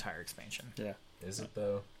buying the entire expansion. Yeah. Is it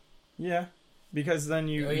though? Yeah. Because then Oh,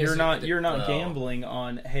 yes, you're not well- gambling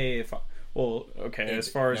on, hey, if I, well, okay, as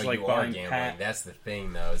far as No, like you are buying gambling. packs. That's the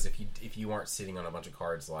thing, though, is if you aren't sitting on a bunch of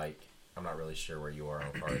cards, like I'm not really sure where you are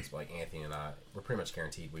on cards, but like Anthony and I, we're pretty much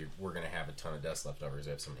guaranteed we're going to have a ton of dust left over because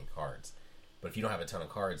we have so many cards. But if you don't have a ton of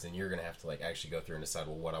cards, then you're going to have to like actually go through and decide,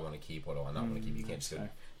 well, what I want to keep, what do I not want to keep. You can't just go okay.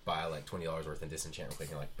 buy like $20 worth of disenchant real quick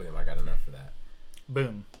and like, boom, I got enough for that.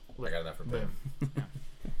 Boom. I got enough for boom.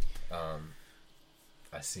 Boom.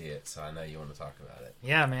 I see it, so I know you want to talk about it.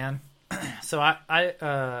 Yeah, man. So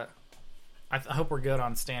I hope we're good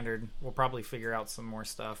on standard. We'll probably figure out some more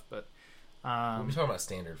stuff, but We'll be talking about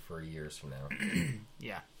standard for years from now.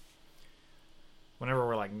 yeah. Whenever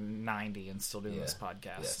we're like 90 and still doing this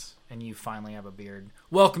podcast, Yes. and you finally have a beard,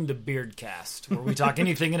 welcome to Beardcast, where we talk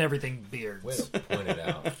anything and everything beards. Way to point it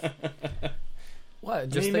out. What? I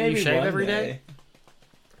Just mean, that you maybe shave one every day,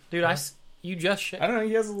 dude? You just shaved. I don't know.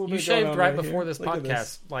 He has a little You bit going shaved on right right before here. this Look at podcast.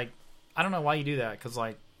 this. Like, I don't know why you do that. Because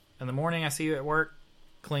like in the morning, I see you at work,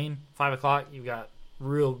 clean. 5 o'clock, you got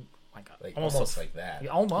real like Almost like that.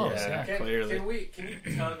 almost. Yeah. Yeah. Clearly. Can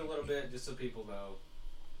you tug a little bit just so people know?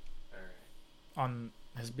 All right. On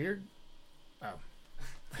his beard.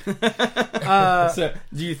 So,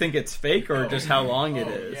 do you think it's fake or just how long it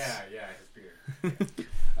is? Yeah, his beard.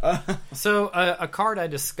 So a card I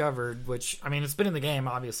discovered, which I mean, it's been in the game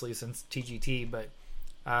obviously since TGT, but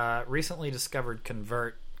recently discovered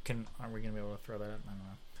Convert. Are we gonna be able to throw that? I don't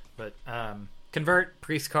know. But Convert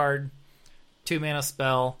priest card, 2 mana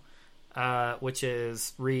spell, which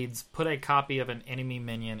reads put a copy of an enemy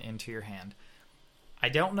minion into your hand. I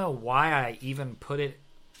don't know why I even put it.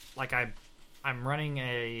 Like I'm running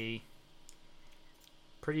a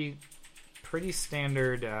pretty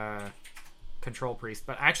standard control priest,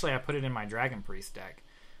 but actually I put it in my dragon priest deck.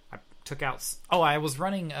 I took out. Oh, I was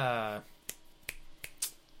running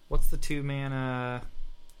what's the 2-mana?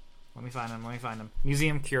 Let me find him.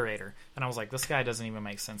 Museum Curator. And I was like, this guy doesn't even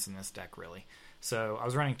make sense in this deck, really. So I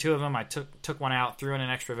was running 2 of them. I took one out, threw in an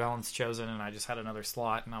extra Velen's Chosen, and I just had another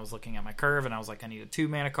slot. And I was looking at my curve, and I was like, I need a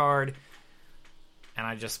 2-mana card. And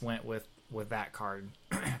I just went with that card,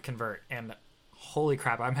 Convert. And holy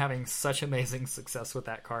crap, I'm having such amazing success with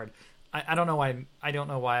that card. I don't know why. I don't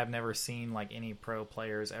know why I've never seen like any pro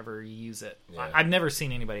players ever use it. Yeah. I've never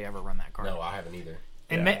seen anybody ever run that card. No, I haven't either.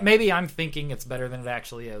 And maybe I'm thinking it's better than it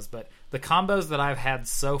actually is, but the combos that I've had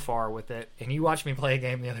so far with it, and you watched me play a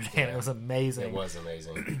game the other day, and it was amazing. It was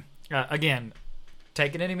amazing. Again,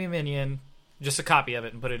 take an enemy minion, just a copy of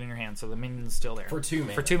it, and put it in your hand, so the minion's still there For 2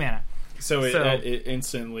 mana. For 2 mana. So it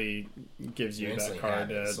instantly gives you instantly that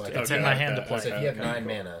card. have it. So it's in my hand to play. So if you have 9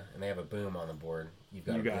 mana and they have a boom on the board, you've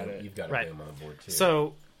got a Right. boom on the board too.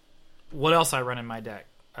 So, what else I run in my deck?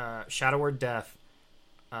 Shadow Word Death,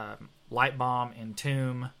 Light Bomb,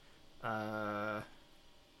 Entomb,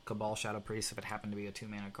 Cabal Shadow Priest if it happened to be a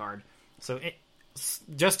 2-mana card. So,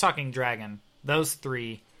 just talking Dragon, those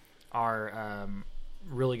 3 are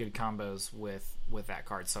really good combos with that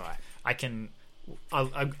card. So I can...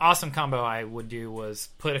 An awesome combo I would do was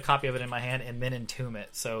put a copy of it in my hand and then entomb it.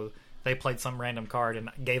 So they played some random card and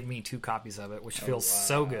gave me 2 copies of it, which feels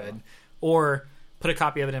so good. Or put a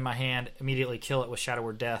copy of it in my hand, immediately kill it with Shadow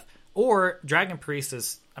Word Death. Or Dragon Priest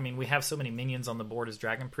is... I mean, we have so many minions on the board as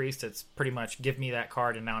Dragon Priest. It's pretty much give me that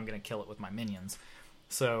card and now I'm going to kill it with my minions.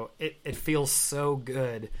 So it feels so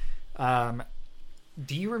good.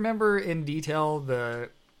 Do you remember in detail the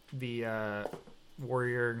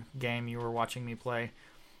Warrior game you were watching me play?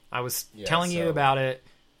 I was telling you about it,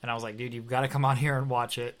 and I was like, dude, you've got to come on here and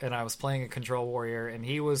watch it. And I was playing a Control Warrior, and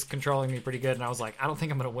he was controlling me pretty good, and I was like, I don't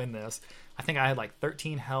think I'm going to win this. I think I had like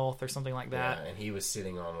 13 health or something like that. Yeah, and he was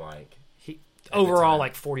sitting on like... Overall,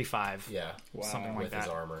 like 45. Yeah. Something like with that.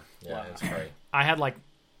 his armor. Yeah, it's great. I had like...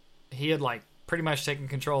 He had like pretty much taken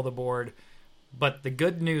control of the board, but the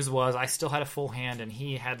good news was I still had a full hand, and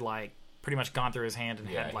he had like pretty much gone through his hand and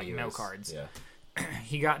had like no cards. Yeah.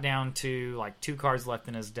 He got down to like 2 cards left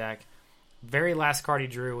in his deck. Very last card he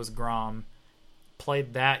drew was Grom.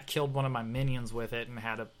 Played that, killed one of my minions with it, and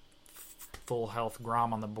had a full health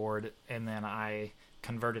Grom on the board. And then I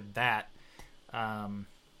converted that.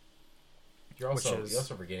 You're also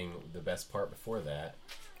forgetting the best part before that.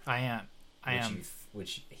 I am.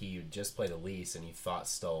 Which he just played Elise, and you thought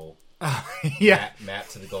stole. Yeah. Map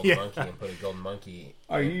to the golden monkey and put a golden monkey.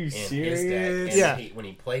 Are you serious? His deck. And when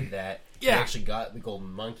he played that, he actually got the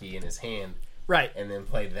golden monkey in his hand. Right. And then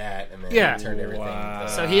played that, and then turned everything. Wow.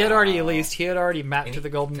 So he had already Elise. He had already mapped to the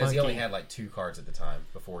golden monkey. Because he only had like 2 cards at the time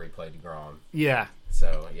before he played Grom. Yeah.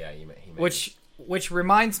 So yeah, he made Which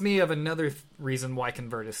reminds me of another reason why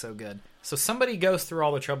Convert is so good. So somebody goes through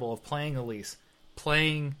all the trouble of playing Elise,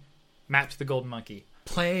 playing Map to the Golden Monkey,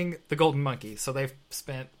 playing the Golden Monkey. So they've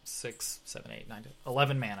spent 6, 7, 8, 9, 10,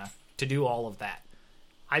 11 mana to do all of that.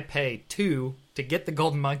 I pay 2 to get the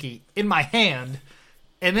Golden Monkey in my hand,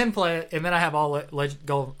 and then play it, and then I have all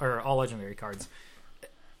legendary cards.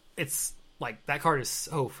 It's like that card is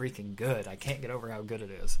so freaking good. I can't get over how good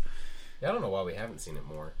it is. Yeah, I don't know why we haven't seen it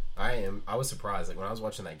more. I was surprised. Like when I was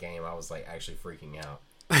watching that game, I was like actually freaking out.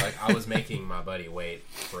 Like I was making my buddy wait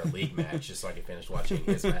for a league match just so I could finish watching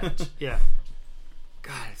his match. Yeah.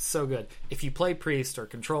 God, it's so good. If you play Priest or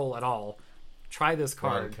Control at all, try this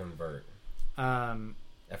card. Convert.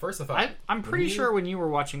 At first I thought... I'm pretty sure when you were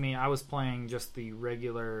watching me, I was playing just the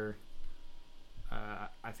regular...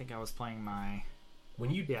 I think I was playing my...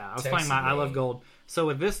 I was playing my I Love Gold. So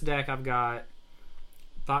with this deck, I've got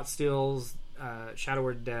Thought Steals, Shadow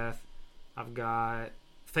Word Death. I've got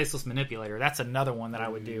Faceless Manipulator. That's another one that I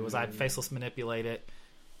would do, was I'd Faceless Manipulate it.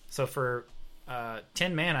 So for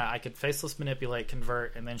 10 mana, I could Faceless Manipulate,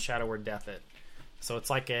 Convert, and then Shadow Word Death it. So it's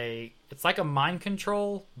like a mind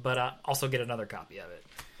control, but I also get another copy of it.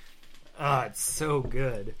 It's so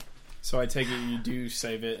good. So I take it you do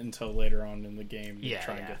save it until later on in the game to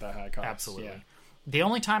try and get that high cost. Absolutely. Yeah. The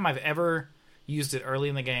only time I've ever used it early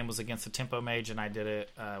in the game was against the Tempo Mage, and I did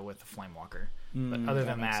it with the Flamewalker. But other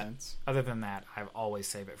than that, I've always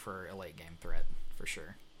saved it for a late game threat for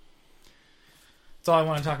sure. That's all I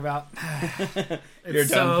want to talk about. You're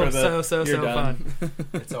done so fun.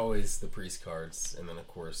 It's always the Priest cards, and then of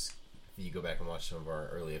course, if you go back and watch some of our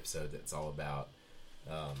early episodes, it's all about,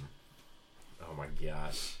 oh my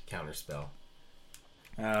gosh, Counterspell.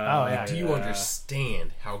 Do you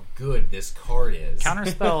understand how good this card is?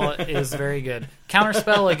 Counterspell is very good.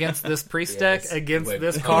 Counterspell against this Priest deck against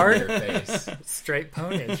this card, straight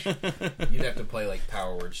ponage. You'd have to play like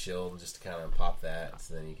Power Word Shield just to kind of pop that,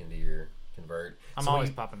 so then you can do your Convert. I'm always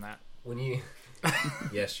popping that. When you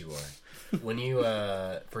Yes, you are. When you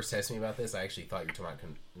first texted me about this, I actually thought you were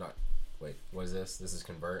talking about what is this? This is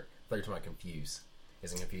Convert. I thought you were talking about Confuse.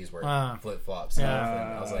 Isn't Confuse where flip flops?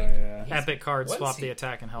 Yeah. I was like, Epic cards what swap is he- the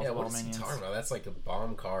attack and health yeah, ball what is he minions. talking about? That's like a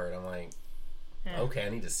bomb card. I'm like, okay, I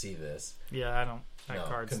need to see this. Yeah, I don't. That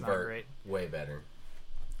card's Convert, not great. way better.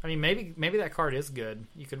 I mean, maybe that card is good.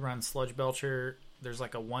 You could run Sludge Belcher. There's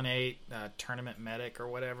like a 1/8 tournament medic or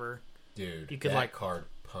whatever. Dude, You could, that like- card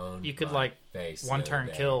pwned You could my like face the one other turn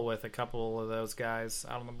day. kill with a couple of those guys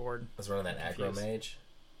out on the board. I was running that aggro Confuse. mage.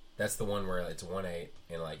 That's the one where it's 1/8,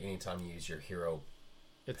 and like anytime you use your hero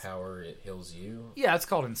It's- power, it heals you. Yeah, it's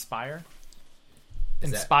called Inspire.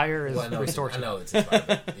 Is that- Inspire is Well, I know restore. I know it's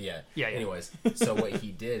inspired, but yeah. Yeah. Anyways, so what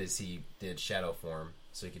he did is he did Shadow Form,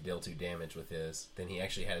 so he could deal 2 damage with his. Then he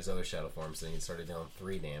actually had his other Shadow Form, so he started dealing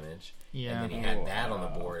 3 damage. Yeah. And then he had that on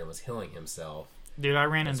the board and was healing himself. Dude, I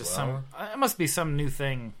ran as into well. some. It must be some new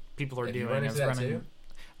thing people are Have you doing. run Is into that running. too?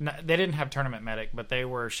 No, they didn't have tournament medic, but they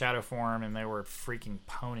were Shadow Form and they were freaking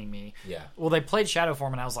pwning me. Yeah. Well, they played Shadow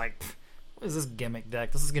Form and I was like, "Pfft, what is this gimmick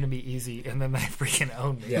deck? This is going to be easy. And then they freaking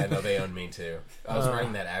owned me. Yeah, no, they owned me too. I was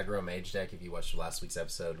running that aggro mage deck. If you watched last week's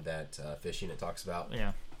episode that Fish Unit talks about,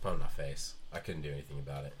 Yeah. pwned my face. I couldn't do anything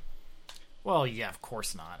about it. Well, yeah, of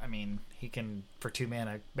course not. I mean, he can, for 2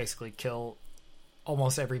 mana, basically kill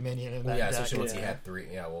almost every minion in that Yeah, deck. especially once he had 3.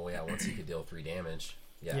 Yeah, well, yeah, once he could deal 3 damage.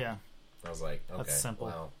 Yeah. Yeah. I was like, okay, That's simple.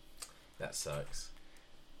 wow, that sucks.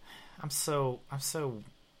 I'm so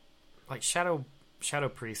like Shadow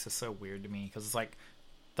Priest is so weird to me because it's like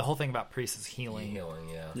the whole thing about Priest is healing, Healing,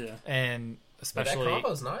 yeah. Yeah. and But especially that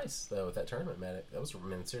combo's nice though with that tournament medic. That was, I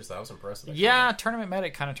mean, seriously, I was impressed with that. yeah, combo. tournament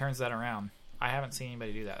medic kind of turns that around. I haven't seen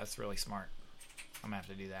anybody do that. That's really smart. I'm gonna have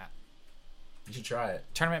to do that. You should try it.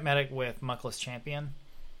 Tournament medic with Muckless Champion.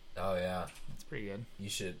 Oh yeah, That's pretty good. you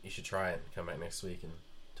should try it. Come back next week and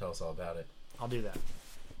tell us all about it. I'll do that.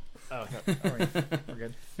 Oh, we're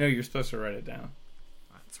good. No, you're supposed to write it down.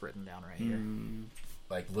 It's written down right here.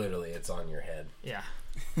 Like literally, it's on your head. Yeah.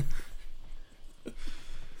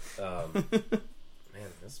 Man,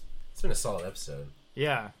 it's been a solid episode.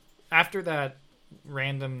 Yeah. After that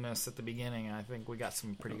randomness at the beginning, I think we got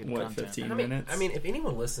some pretty good What, content. 15? I mean, Minutes? if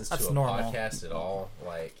anyone listens That's to a normal. podcast at all,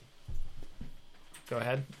 like, Go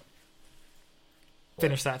ahead.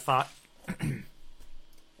 Finish that thought. it,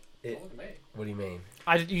 Look at me. what do you mean?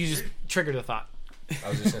 You just triggered a thought. I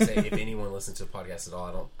was just gonna say, if anyone listens to a podcast at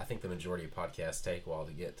all, I think the majority of podcasts take a while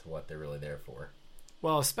to get to what they're really there for.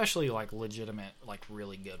 Well, especially like legitimate, like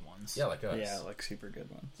really good ones. Yeah, like us. Yeah, like super good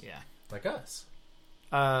ones. Yeah. Like us.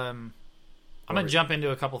 I'm gonna jump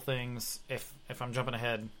into a couple things. If I'm jumping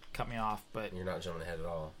ahead, cut me off. But You're not jumping ahead at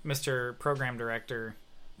all. Mr. Program Director,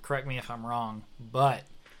 correct me if I'm wrong. But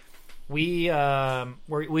we've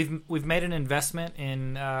made an investment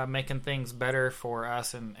in making things better for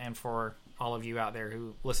us and for all of you out there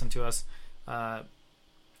who listen to us.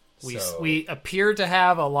 We appear to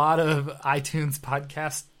have a lot of iTunes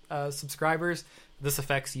podcast subscribers. This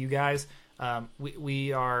affects you guys.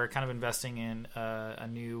 We are kind of investing in a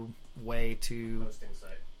new way to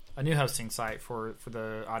a new hosting site for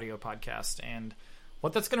the audio podcast, and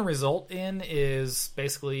what that's going to result in is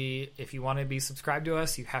basically if you want to be subscribed to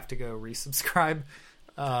us, you have to go resubscribe.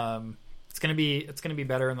 It's going to be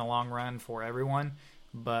better in the long run for everyone.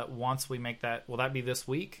 But once we make that, will that be this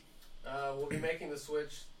week? We'll be making the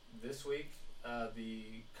switch this week. The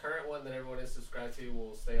current one that everyone is subscribed to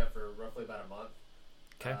will stay up for roughly about a month.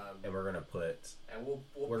 Okay. And we're gonna put And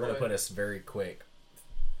we'll gonna put a very quick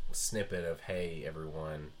snippet of, hey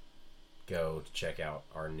everyone, go check out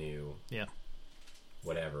our new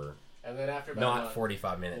whatever. And then after about a Not month,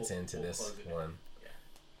 45 minutes we'll into this close it down. one. Yeah.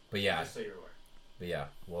 But yeah, Just so you're aware. but yeah,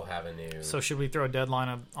 we'll have a new So should we throw a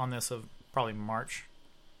deadline on this of probably March?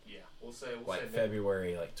 Yeah, we'll say like maybe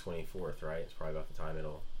February 24th, right? It's probably about the time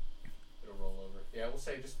it'll roll over. Yeah, we'll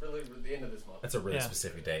say just really the end of this month. That's a really Yeah.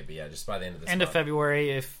 specific date, but yeah, just by the end of this End month. of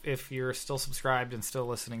February, if you're still subscribed and still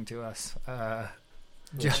listening to us,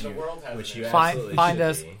 Which the you- world has which an you end. absolutely find should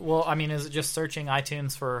us. be. Well, I mean, is it just searching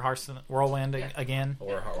iTunes for Hearthstone Whirlwind Yeah. again?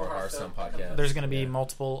 or Hearthstone Hearthstone. podcast. There's going to be Yeah.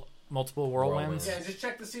 multiple Whirlwinds. Yeah, just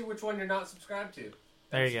check to see which one you're not subscribed to.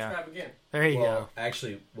 There you go. Subscribe again. There you well, go.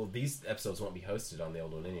 actually, these episodes won't be hosted on the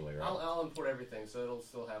old one anyway, right? I'll import everything, so it'll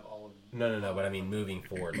still have all of. No. But I mean, moving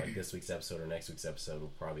forward, like this week's episode or next week's episode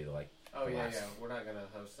will probably be like. Oh the yeah, last. yeah. We're not gonna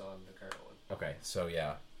host on the current one. Okay, so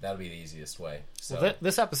yeah, that'll be the easiest way. So. Well,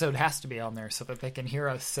 this episode has to be on there so that they can hear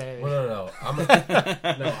us say. Well, no. I'm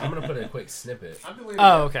gonna put a quick snippet. I'm deleting.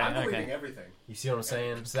 Oh, okay, I'm okay. deleting everything. You see what I'm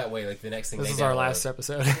saying? So that way, like the next thing. This they is our download- last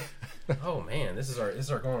episode. Oh man, this is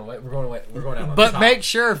our going away. We're going out. On But top. make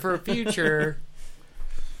sure for future.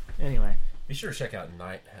 Anyway, Be sure to check out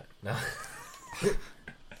Night. No.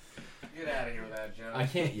 Get out of here with that, Joe. I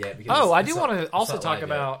can't yet. Because Oh, I it's do not- want to it's also not talk live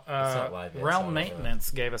yet. about It's not live yet, so I Realm don't know.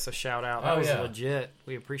 Maintenance gave us a shout out. That Oh, was yeah. legit.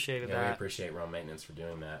 We appreciated Yeah, we that. appreciate Realm Maintenance for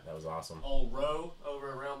doing that. That was awesome. Old Roe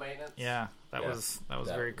over at Realm Maintenance. Yeah, that Yeah. was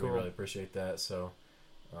very cool. We really appreciate that. So,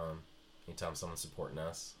 anytime someone's supporting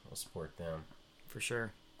us, we'll support them. For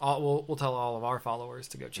sure. We'll tell all of our followers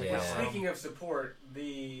to go check Yeah. out Realm. Speaking of support,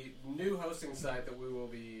 the new hosting site that we will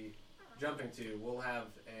be jumping to will have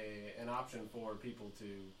an option for people to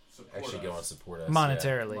support Actually, us. go and support us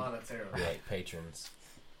Monetarily. monetarily. Yeah. Like patrons.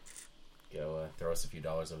 Go throw us a few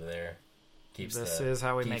dollars over there. Keeps This the, is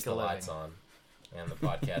how we keeps make the a living. lights on, and the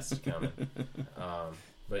podcast is coming.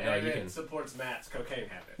 But no, And you it can. supports Matt's cocaine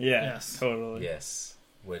habit. Yeah, Yes. totally. Yes,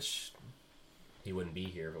 which he wouldn't be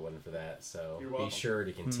here if it wasn't for that. So You're be welcome. sure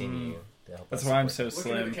to continue to help That's us why I'm support so Look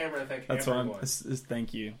into slim. the camera and thank That's why everyone.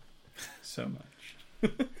 thank you so much.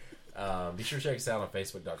 Be sure to check us out on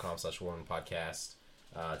Facebook.com/WhirlwindPodcast,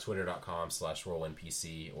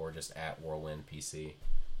 Twitter.com/WhirlwindPC, or just at WhirlwindPC.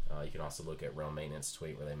 You can also look at Realm Maintenance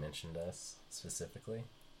tweet where they mentioned us specifically.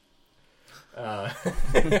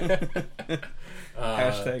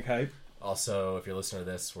 Hashtag hype. Also, if you're listening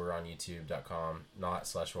to this, we're on YouTube.com, not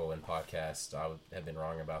 /WhirlwindPodcast. I would have been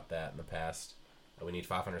wrong about that in the past. We need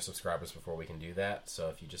 500 subscribers before we can do that. So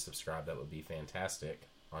if you just subscribe, that would be fantastic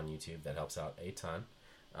on YouTube. That helps out a ton.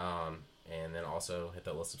 And then also hit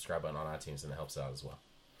that little subscribe button on iTunes, and that helps out as well.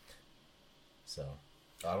 So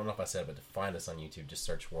I don't know if I said, but to find us on YouTube, just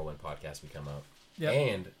search Whirlwind Podcast. We come up. Yep.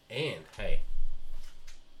 And hey,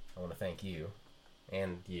 I want to thank you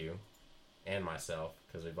and myself,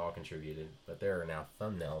 because we've all contributed, but there are now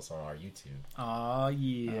thumbnails on our YouTube Oh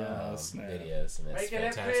yeah. snap. videos, and it's Making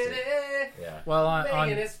it fantastic. pretty, Yeah. Well,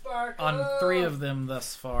 making it sparkle. on 3 of them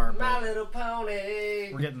thus far, My but little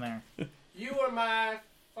pony. we're getting there. You are my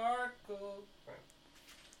sparkle.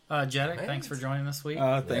 Jeddick, Right. thanks for joining this week.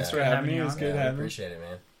 Thanks Yeah. for having me. It was on. good Yeah, I having me. appreciate it,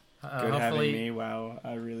 man. Good having Hopefully, me. Wow,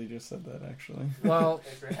 I really just said that actually. well,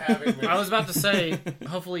 Thanks for having me. I was about to say,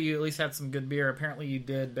 hopefully you at least had some good beer. Apparently you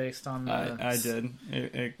did, based on the. I did.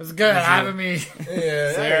 It was good having me.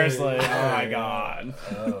 Yeah, Seriously. Oh my god.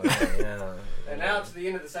 Oh, yeah. And now to the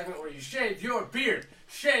end of the segment where you shave your beard.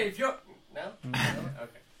 Shave your... No?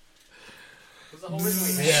 Okay. Was the whole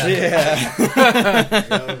reason we had? Yeah. Yeah.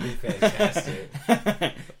 That would be fantastic.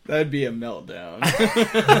 That'd be a meltdown.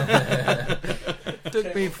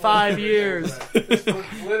 Took me 5 years. This would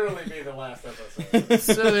literally be the last episode.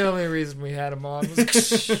 So the only reason we had him on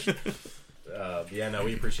was. Yeah, no,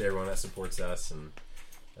 we appreciate everyone that supports us, and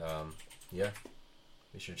yeah,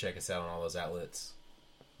 be sure to check us out on all those outlets.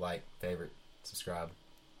 Like, favorite, subscribe.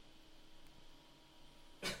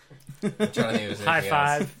 I'm trying to think if there's High anything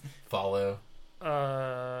five. else. Follow.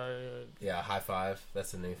 Uh, Yeah, high five.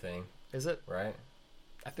 That's a new thing, is it? right?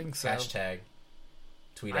 I think so. Hashtag.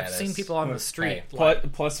 Tweet at I've us. seen people on the street. Hey,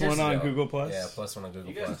 like, Plus Here's one the on deal. Google Plus. Yeah, plus one on Google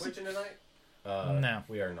You guys Plus. switching tonight? No.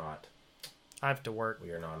 We are not. I have to work.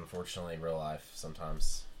 We are not. Unfortunately, real life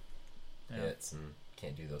sometimes Yeah. hits and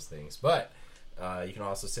can't do those things. But you can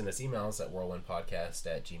also send us emails at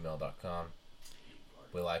whirlwindpodcast@gmail.com.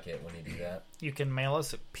 We like it when you do that. You can mail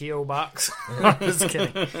us at P.O. Box. I'm just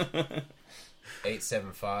kidding.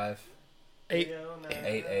 875 Eight-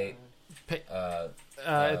 88.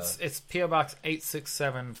 It's P.O. Box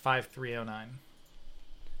 867-5309.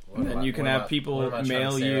 And you can have people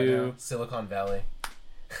mail you- Silicon Valley.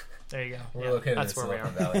 There you go. We're Yeah, located that's in where we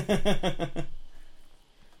Silicon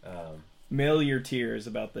are. Valley. Mail your tears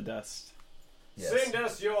about the dust. Yes. Send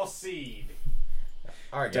us your seed.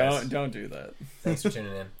 All right, guys. Don't do that. Thanks for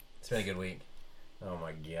tuning in. It's been a good week. Oh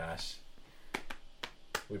my gosh.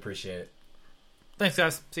 We appreciate it. Thanks,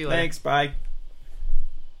 guys. See you later. Thanks. Bye.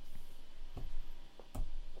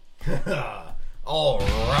 All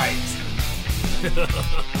right.